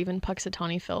guys believe in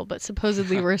Puxatawny Phil, but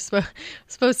supposedly we're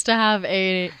supposed to have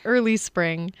a early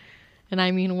spring, and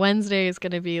I mean Wednesday is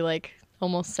going to be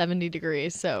almost 70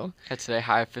 degrees. So Yeah, today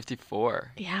high of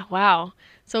 54. yeah, wow.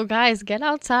 So guys, get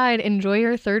outside, enjoy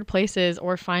your third places,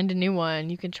 or find a new one.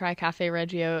 You can try Cafe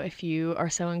Reggio if you are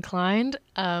so inclined.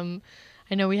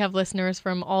 I know we have listeners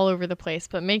from all over the place,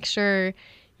 but make sure,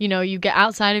 you get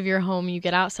outside of your home, you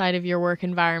get outside of your work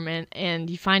environment, and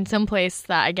you find some place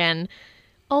that, again,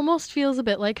 almost feels a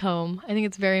bit like home. I think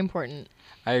it's very important.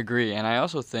 I agree, and I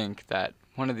also think that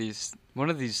one of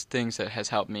these things that has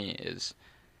helped me is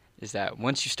that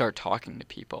once you start talking to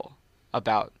people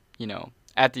about,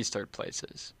 at these third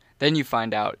places, then you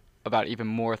find out about even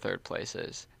more third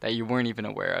places that you weren't even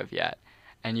aware of yet,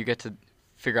 and you get to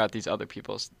figure out these other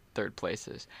people's third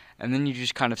places, and then you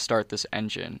just kind of start this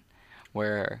engine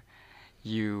where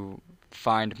you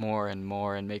find more and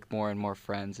more and make more and more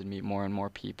friends and meet more and more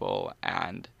people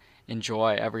and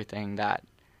enjoy everything that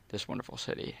this wonderful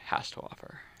city has to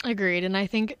offer. Agreed. And I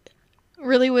think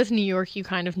really with New York, you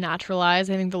kind of naturalize.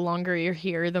 I think the longer you're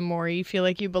here, the more you feel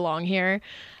like you belong here,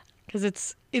 because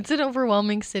it's an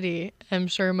overwhelming city. I'm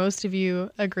sure most of you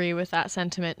agree with that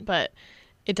sentiment, but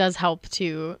it does help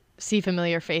to see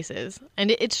familiar faces.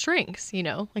 And it shrinks,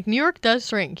 Like New York does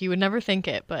shrink. You would never think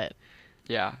it, but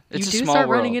yeah, it's you a do small start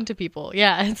world. running into people.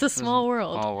 Yeah, it's a small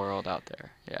world. Small world out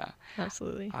there. Yeah,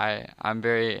 absolutely. I'm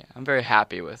very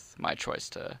happy with my choice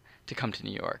to come to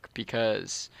New York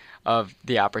because of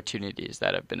the opportunities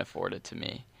that have been afforded to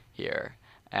me here,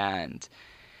 and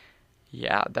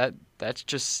yeah, that's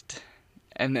just,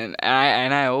 and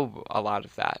I owe a lot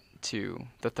of that to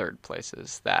the third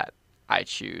places that I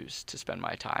choose to spend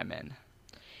my time in.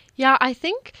 Yeah, I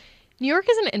think New York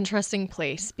is an interesting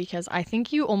place because I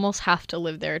think you almost have to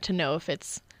live there to know if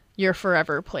it's your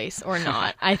forever place or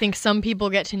not. I think some people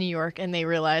get to New York and they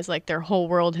realize like their whole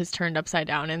world has turned upside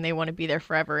down and they want to be there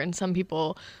forever, and some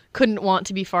people couldn't want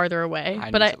to be farther away.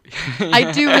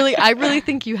 I really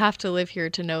think you have to live here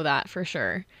to know that for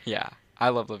sure. Yeah, I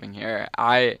love living here.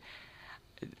 I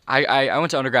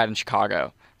went to undergrad in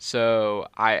Chicago. So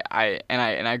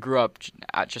I grew up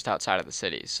just outside of the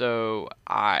city.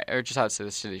 Or just outside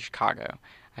the city of Chicago,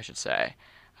 I should say.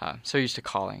 So used to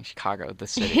calling Chicago the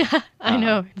city. Yeah, I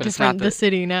know. But different it's not the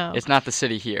city now. It's not the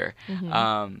city here.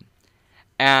 Mm-hmm.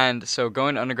 And so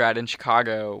going to undergrad in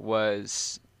Chicago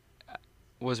was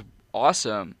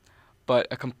awesome, but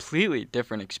a completely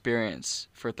different experience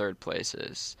for third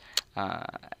places.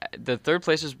 The third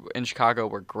places in Chicago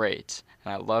were great,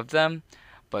 and I loved them,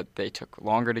 but they took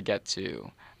longer to get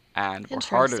to and were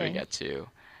harder to get to,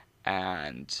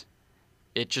 and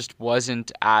it just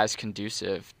wasn't as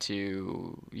conducive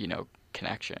to,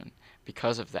 connection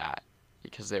because of that,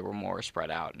 because they were more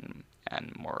spread out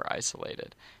and more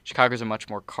isolated. Chicago's a much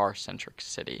more car-centric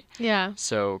city. Yeah.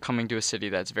 So coming to a city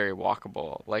that's very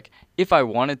walkable, like if I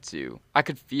wanted to, I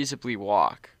could feasibly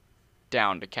walk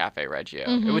down to Cafe Reggio.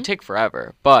 Mm-hmm. It would take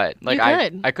forever, but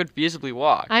I could feasibly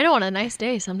walk. I know on a nice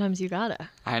day, sometimes you gotta.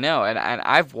 I know, and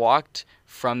I've walked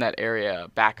from that area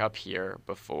back up here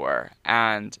before,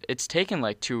 and it's taken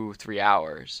like 2-3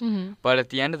 hours. Mm-hmm. But at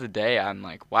the end of the day, I'm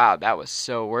like, wow, that was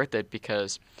so worth it,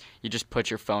 because you just put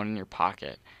your phone in your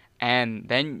pocket, and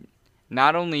then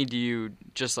not only do you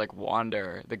just like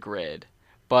wander the grid,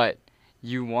 but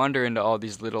you wander into all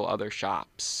these little other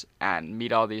shops and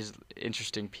meet all these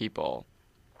interesting people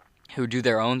who do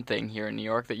their own thing here in New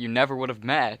York that you never would have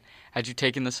met had you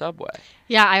taken the subway.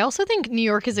 Yeah, I also think New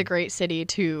York is a great city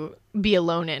to be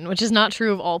alone in, which is not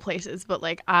true of all places. But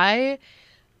like I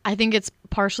think it's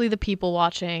partially the people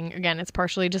watching. Again, it's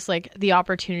partially just like the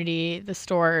opportunity, the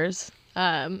stores,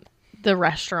 the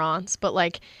restaurants. But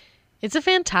like it's a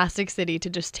fantastic city to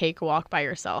just take a walk by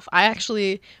yourself. I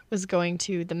actually was going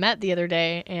to the Met the other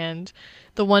day, and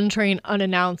the one train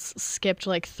unannounced skipped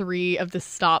like 3 of the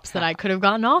stops that I could have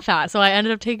gotten off at. So I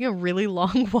ended up taking a really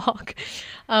long walk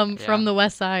from the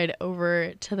West Side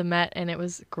over to the Met, and it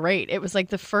was great. It was like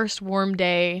the first warm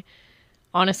day,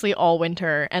 honestly, all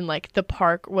winter, and like the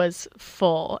park was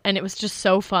full, and it was just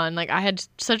so fun. Like I had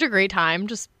such a great time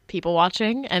just people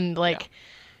watching, and like... Yeah.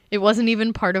 It wasn't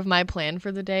even part of my plan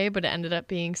for the day, but it ended up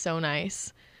being so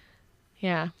nice.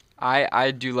 Yeah.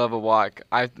 I do love a walk.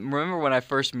 I remember when I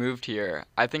first moved here,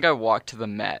 I think I walked to the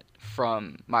Met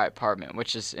from my apartment,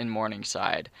 which is in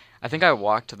Morningside. I think I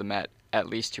walked to the Met at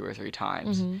least 2 or 3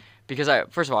 times. Mm-hmm. Because,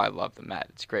 first of all, I love the Met.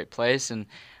 It's a great place, and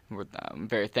I'm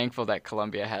very thankful that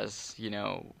Columbia has,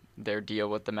 their deal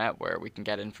with the Met where we can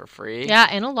get in for free. Yeah,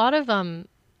 and a lot of...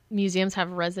 museums have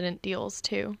resident deals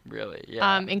too. Really?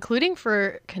 Yeah. Including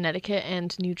for Connecticut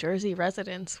and New Jersey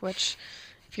residents, which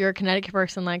if you're a Connecticut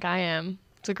person like I am,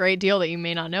 it's a great deal that you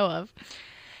may not know of.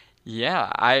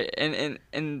 Yeah,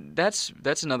 and that's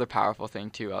another powerful thing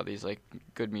too. All these like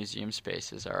good museum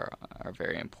spaces are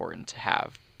very important to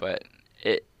have, but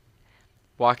it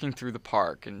walking through the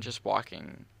park and just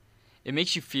walking, it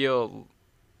makes you feel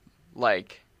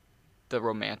like the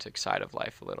romantic side of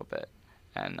life a little bit,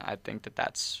 and I think that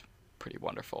that's pretty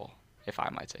wonderful, if I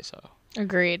might say so.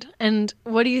 Agreed. And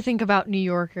what do you think about New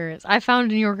Yorkers? I found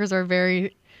New Yorkers are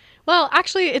very, well,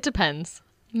 actually, it depends.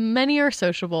 Many are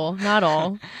sociable, not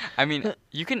all. I mean,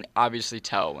 you can obviously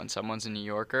tell when someone's a New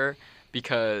Yorker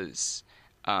because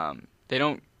they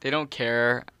don't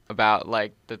care about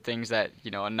like the things that,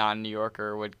 you know, a non-New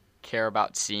Yorker would care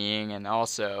about seeing, and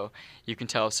also you can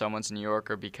tell if someone's a New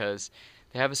Yorker because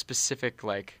they have a specific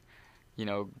like, you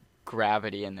know,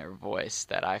 gravity in their voice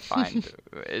that I find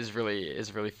is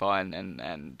really fun,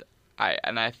 and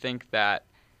I think that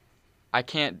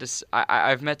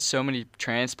I've met so many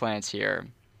transplants here,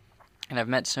 and I've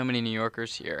met so many New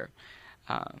Yorkers here,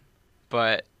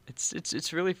 but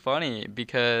it's really funny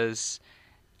because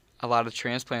a lot of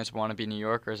transplants want to be New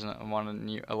Yorkers, and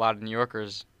a lot of New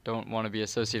Yorkers don't want to be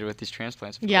associated with these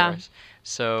transplants, of course.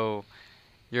 So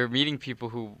you're meeting people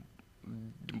who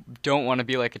don't want to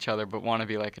be like each other but want to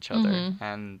be like each other,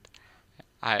 and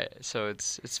so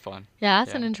it's fun. Yeah,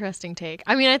 that's an interesting take.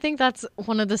 I mean, I think that's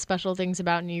one of the special things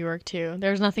about New York too.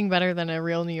 There's nothing better than a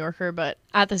real New Yorker, but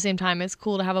at the same time it's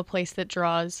cool to have a place that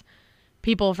draws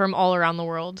people from all around the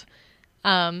world,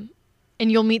 and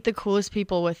you'll meet the coolest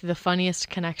people with the funniest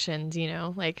connections, you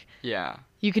know, like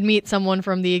you could meet someone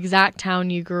from the exact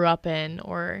town you grew up in,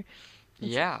 or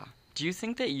do you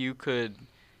think that you could,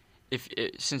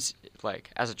 since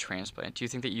like as a transplant, do you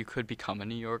think that you could become a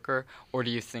New Yorker, or do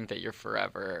you think that you're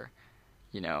forever,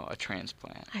 you know, a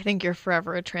transplant? I think you're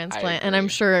forever a transplant, and I'm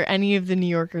sure any of the New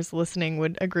Yorkers listening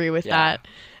would agree with that.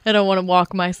 I don't want to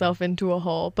walk myself into a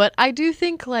hole, but I do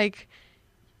think like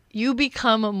you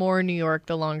become more New York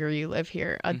the longer you live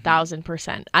here,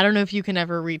 1,000%. I don't know if you can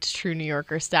ever reach true New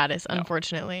Yorker status,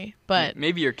 unfortunately, but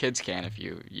maybe your kids can if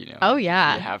you know. Oh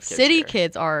yeah, you have kids city here.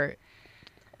 Kids are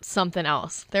something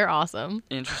else. They're awesome.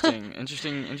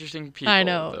 Interesting people. I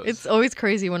know. It's always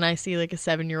crazy when I see like a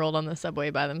 7-year-old on the subway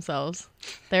by themselves.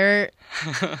 They're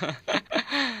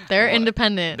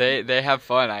independent. They have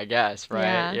fun, I guess,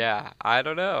 right? Yeah. I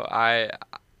don't know.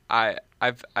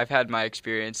 I've had my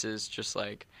experiences just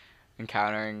like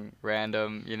encountering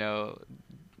random, you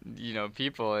know,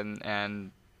 people,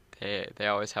 and they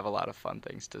always have a lot of fun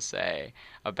things to say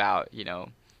about, you know,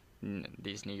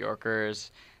 these New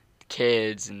Yorkers,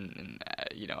 kids, and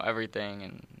you know, everything,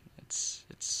 and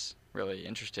it's really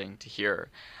interesting to hear.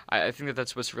 I think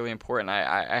that's what's really important.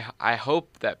 I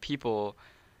hope that people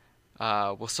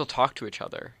will still talk to each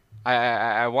other.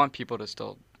 I want people to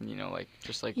still, you know, like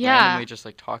just like randomly just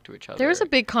like talk to each other. There's a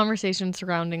big conversation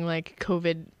surrounding like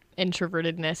COVID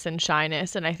introvertedness and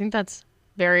shyness, and I think that's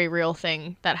very real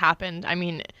thing that happened. I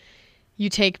mean, you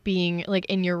take being like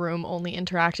in your room only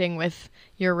interacting with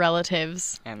your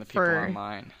relatives and the people for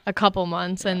online a couple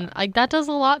months, and like that does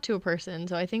a lot to a person.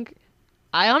 So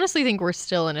I honestly think we're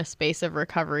still in a space of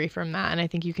recovery from that, and I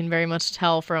think you can very much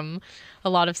tell from a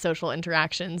lot of social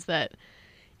interactions that,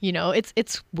 you know,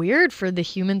 it's weird for the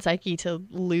human psyche to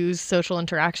lose social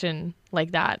interaction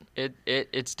like that.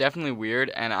 It's definitely weird,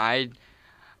 and I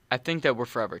think that we're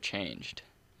forever changed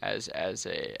as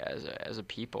a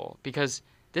people, because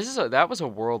that was a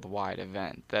worldwide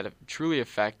event that truly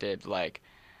affected like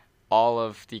all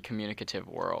of the communicative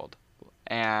world,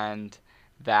 and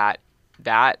that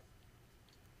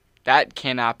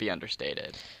cannot be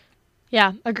understated.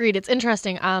 Yeah, agreed. It's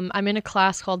interesting. I'm in a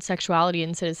class called Sexuality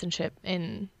and Citizenship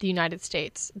in the United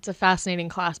States. It's a fascinating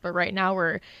class, but right now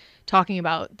we're talking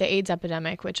about the AIDS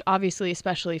epidemic, which obviously,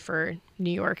 especially for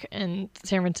New York and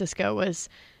San Francisco, was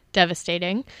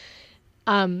devastating.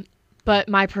 But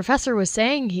my professor was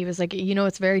saying, he was like, you know,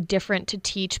 it's very different to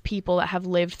teach people that have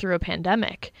lived through a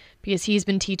pandemic, because he's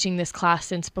been teaching this class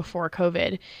since before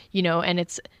COVID, you know, and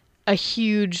it's a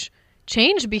huge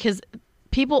change because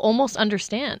people almost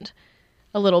understand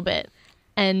a little bit.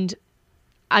 And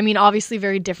I mean, obviously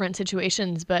very different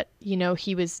situations, but, you know,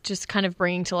 he was just kind of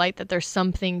bringing to light that there's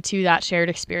something to that shared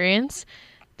experience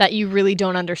that you really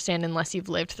don't understand unless you've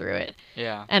lived through it.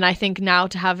 Yeah. And I think now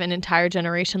to have an entire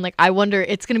generation, like I wonder,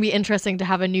 it's going to be interesting to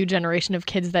have a new generation of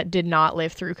kids that did not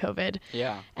live through COVID.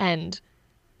 Yeah. And,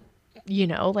 you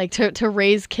know, like to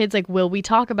raise kids, like, will we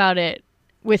talk about it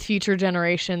with future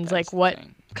generations? That's like what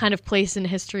kind of place in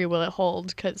history will it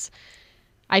hold? Because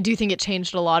I do think it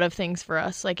changed a lot of things for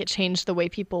us. Like it changed the way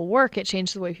people work. It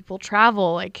changed the way people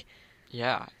travel. Like,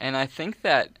 yeah. And I think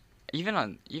that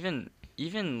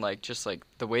even like just like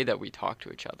the way that we talk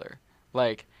to each other,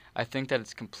 like I think that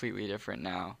it's completely different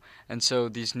now. And so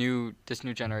this new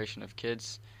generation of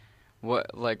kids,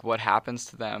 what happens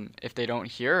to them if they don't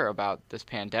hear about this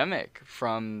pandemic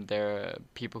from their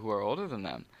people who are older than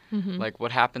them? Mm-hmm. Like,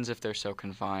 what happens if they're so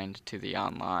confined to the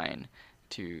online,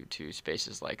 to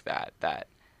spaces like that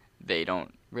they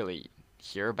don't really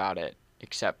hear about it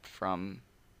except from,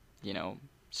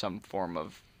 some form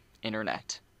of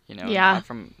internet, Yeah. not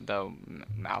from the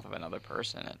mouth of another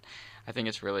person. And I think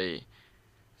that's really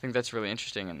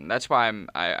interesting, and that's why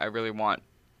I really want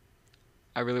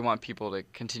people to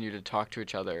continue to talk to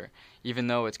each other, even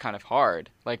though it's kind of hard.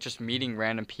 Like, just meeting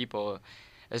random people,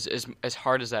 as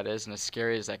hard as that is and as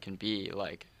scary as that can be,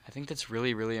 like, I think that's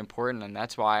really, really important, and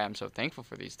that's why I'm so thankful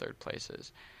for these third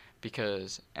places,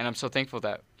 and I'm so thankful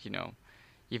that,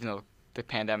 even though the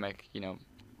pandemic,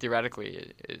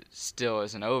 theoretically it still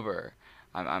isn't over,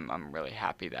 I'm really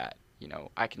happy that,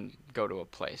 I can go to a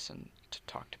place and to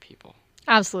talk to people.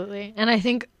 Absolutely. And I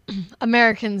think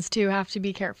Americans, too, have to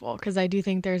be careful, because I do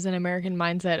think there's an American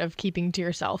mindset of keeping to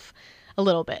yourself a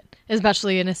little bit,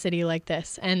 especially in a city like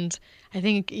this. And I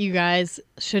think you guys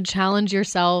should challenge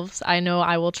yourselves. I know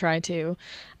I will try to.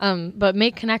 But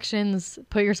make connections,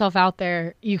 put yourself out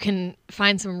there. You can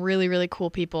find some really, really cool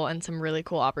people and some really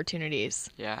cool opportunities.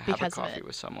 Yeah, have a coffee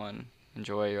with someone.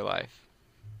 Enjoy your life.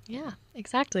 Yeah,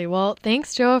 exactly. Well,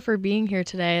 thanks, Joe, for being here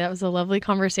today. That was a lovely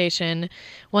conversation.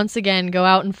 Once again, go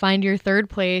out and find your third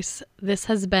place. This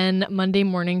has been Monday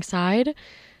Morningside.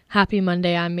 Happy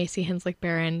Monday. I'm Macy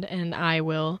Henslick-Barron, and I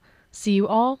will see you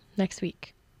all next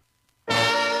week.